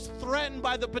enemy is threatened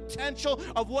by the potential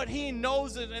of what he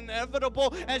knows is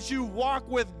inevitable as you walk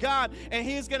with God. And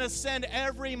he's going to send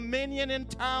every minion in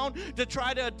town to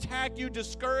try to attack you,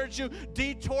 discourage you,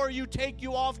 detour you, take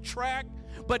you off track.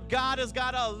 But God has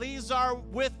got a Eleazar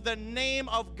with the name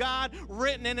of God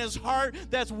written in his heart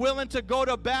that's willing to go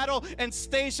to battle and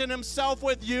station himself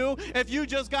with you. If you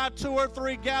just got 2 or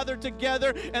 3 gathered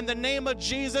together in the name of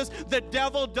Jesus, the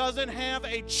devil doesn't have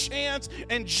a chance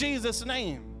in Jesus'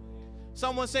 name.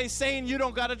 Someone say, Satan, you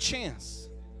don't got a chance.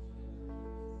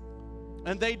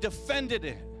 And they defended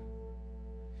it.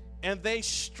 And they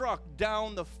struck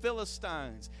down the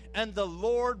Philistines. And the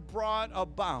Lord brought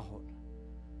about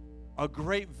a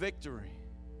great victory.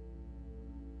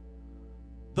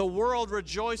 The world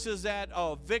rejoices at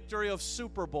a victory of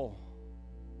Super Bowl.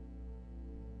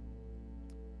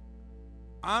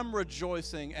 I'm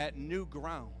rejoicing at new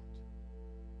ground.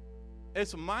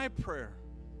 It's my prayer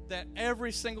that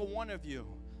every single one of you,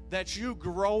 that you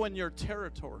grow in your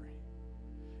territory.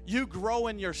 You grow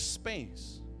in your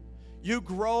space. You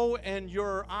grow in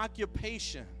your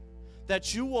occupation,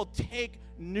 that you will take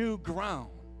new ground.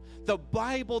 The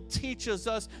Bible teaches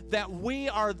us that we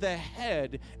are the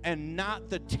head and not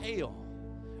the tail.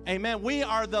 Amen. We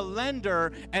are the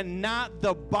lender and not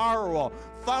the borrower.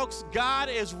 Folks, God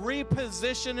is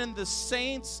repositioning the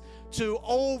saints to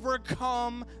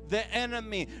overcome the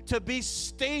enemy, to be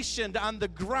stationed on the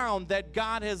ground that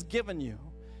God has given you.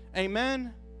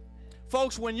 Amen.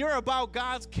 Folks, when you're about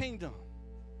God's kingdom,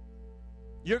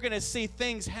 you're going to see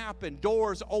things happen,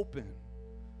 doors open,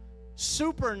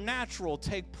 supernatural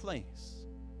take place.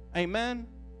 Amen.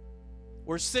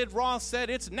 Where Sid Roth said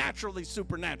it's naturally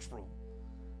supernatural.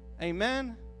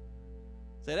 Amen.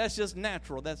 Say, that's just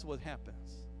natural. That's what happens.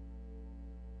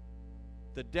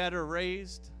 The dead are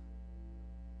raised.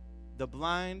 The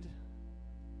blind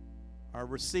are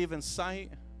receiving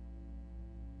sight.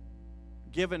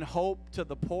 Giving hope to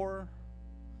the poor.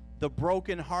 The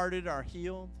brokenhearted are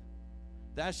healed.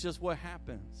 That's just what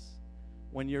happens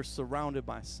when you're surrounded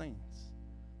by saints.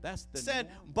 That's the said,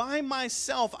 by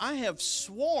myself I have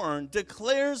sworn,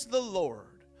 declares the Lord.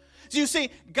 So you see,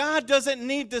 God doesn't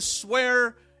need to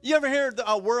swear. You ever hear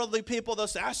worldly people, they'll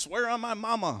say, I swear on my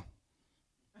mama.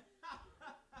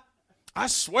 I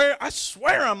swear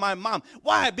on my mom.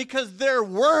 Why? Because their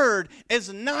word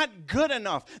is not good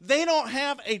enough. They don't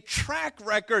have a track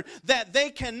record that they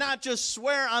cannot just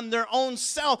swear on their own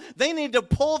self. They need to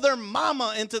pull their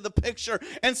mama into the picture.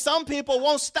 And some people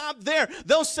won't stop there.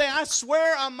 They'll say, I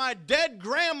swear on my dead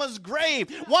grandma's grave.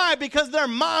 Why? Because their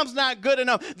mom's not good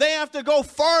enough. They have to go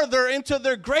farther into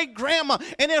their great grandma.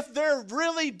 And if they're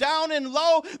really down and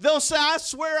low, they'll say, I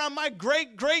swear on my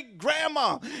great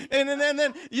grandma. And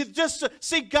then you just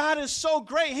see, God is so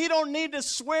great. He don't need to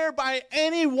swear by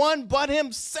anyone but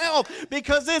himself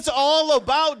because it's all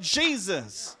about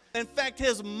Jesus. In fact,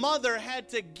 his mother had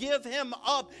to give him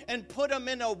up and put him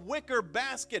in a wicker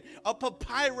basket, a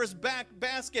papyrus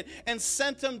basket, and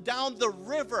sent him down the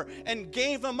river and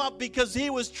gave him up because he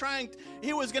was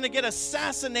going to get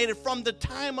assassinated from the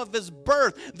time of his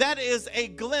birth. That is a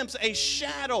glimpse, a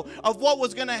shadow of what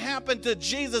was going to happen to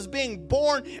Jesus being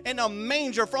born in a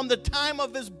manger. From the time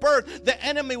of his birth, the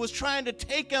enemy was trying to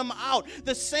take him out.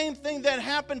 The same thing that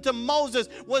happened to Moses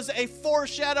was a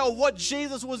foreshadow of what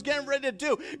Jesus was getting ready to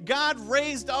do. God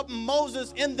raised up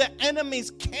Moses in the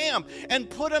enemy's camp and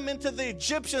put him into the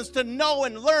Egyptians to know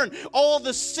and learn all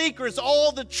the secrets,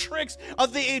 all the tricks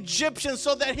of the Egyptians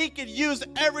so that he could use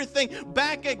everything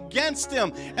back against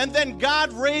him. And then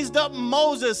God raised up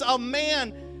Moses, a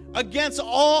man against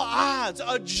all odds,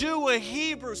 a Jew, a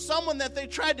Hebrew, someone that they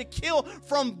tried to kill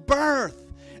from birth.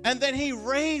 And then he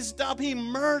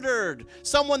murdered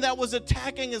someone that was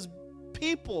attacking his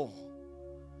people.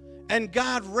 And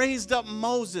God raised up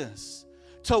Moses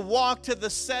to walk to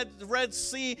the Red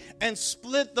Sea and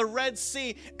split the Red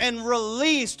Sea and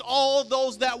released all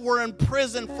those that were in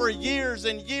prison for years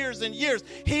and years and years.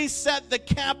 He set the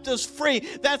captives free.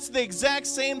 That's the exact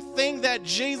same thing that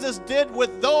Jesus did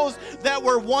with those that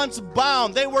were once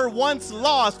bound. They were once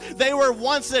lost. They were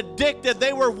once addicted.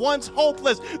 They were once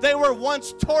hopeless. They were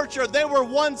once tortured. They were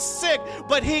once sick.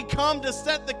 But he come to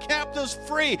set the captives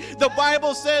free. The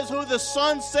Bible says who the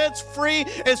Son sets free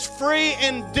is free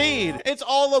indeed. It's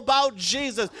all about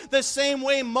Jesus. The same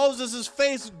way Moses'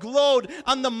 face glowed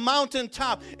on the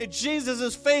mountaintop,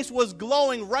 Jesus' face was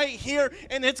glowing right here,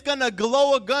 and it's going to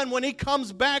glow again when he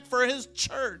comes back for his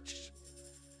church.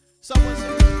 Someone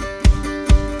say,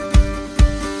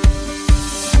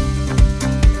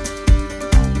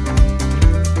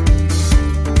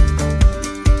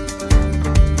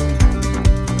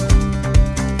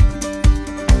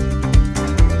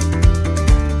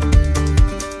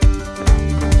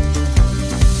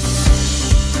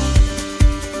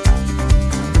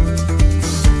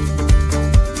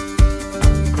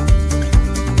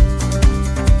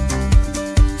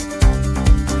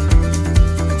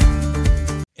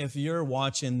 if you're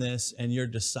watching this and you're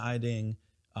deciding,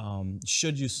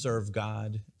 should you serve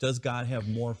God? Does God have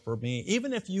more for me?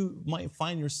 Even if you might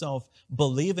find yourself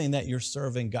believing that you're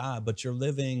serving God, but you're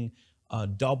living a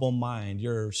double mind,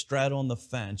 you're straddling the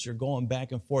fence, you're going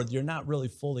back and forth, you're not really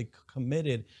fully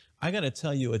committed, I got to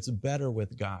tell you, it's better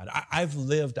with God. I've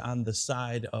lived on the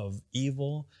side of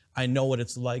evil. I know what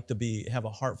it's like to have a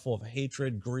heart full of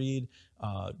hatred, greed,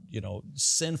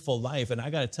 sinful life. And I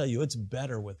got to tell you, it's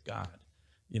better with God.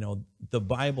 You know, the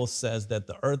Bible says that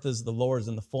the earth is the Lord's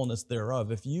and the fullness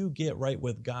thereof. If you get right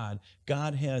with God,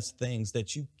 God has things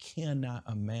that you cannot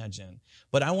imagine.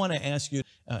 But I want to ask you,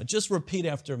 just repeat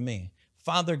after me.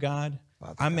 Father God,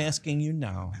 I'm asking you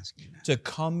now to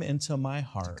come into my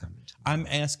heart. I'm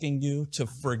asking you to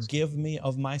forgive me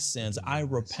of my sins. I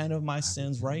repent of my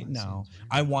sins right now.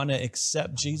 I want to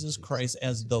accept Jesus Christ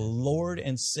as the Lord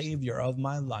and Savior of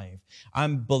my life.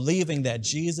 I'm believing that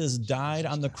Jesus died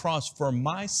on the cross for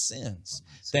my sins,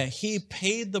 that he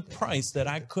paid the price that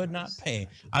I could not pay.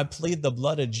 I plead the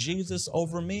blood of Jesus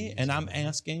over me, and I'm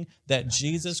asking that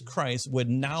Jesus Christ would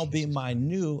now be my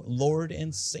new Lord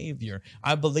and Savior.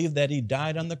 I believe that he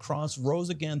died on the cross, rose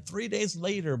again 3 days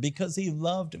later because he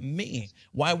loved me.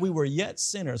 While we were yet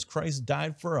sinners, Christ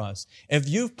died for us. If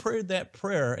you've prayed that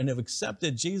prayer and have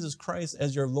accepted Jesus Christ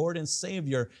as your Lord and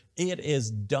Savior, it is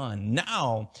done.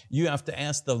 Now you have to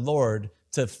ask the Lord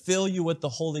to fill you with the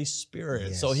Holy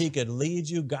Spirit so he could lead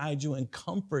you, guide you, and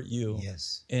comfort you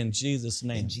in Jesus'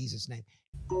 name. In Jesus' name.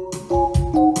 Name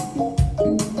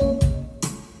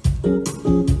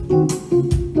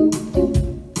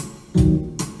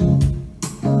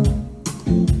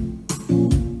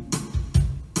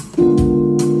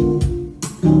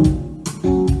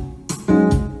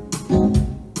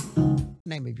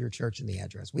of your church and the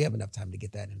address. We have enough time to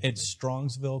get that in. It's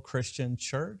Strongsville Christian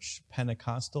Church,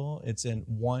 Pentecostal. It's in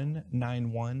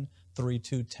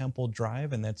 19132 Temple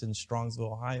Drive, and that's in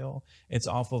Strongsville, Ohio. It's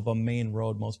off of a main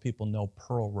road. Most people know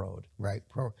Pearl Road. Right.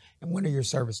 And when are your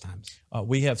service times?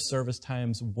 We have service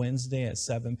times Wednesday at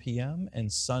 7 p.m. and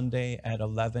Sunday at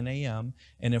 11 a.m.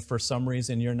 And if for some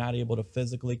reason you're not able to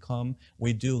physically come,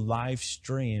 we do live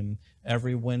stream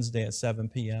every Wednesday at 7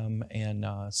 p.m. and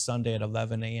Sunday at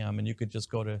 11 a.m. And you could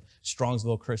just go to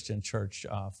Strongsville Christian Church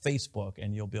Facebook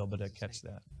and you'll be able to catch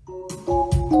that.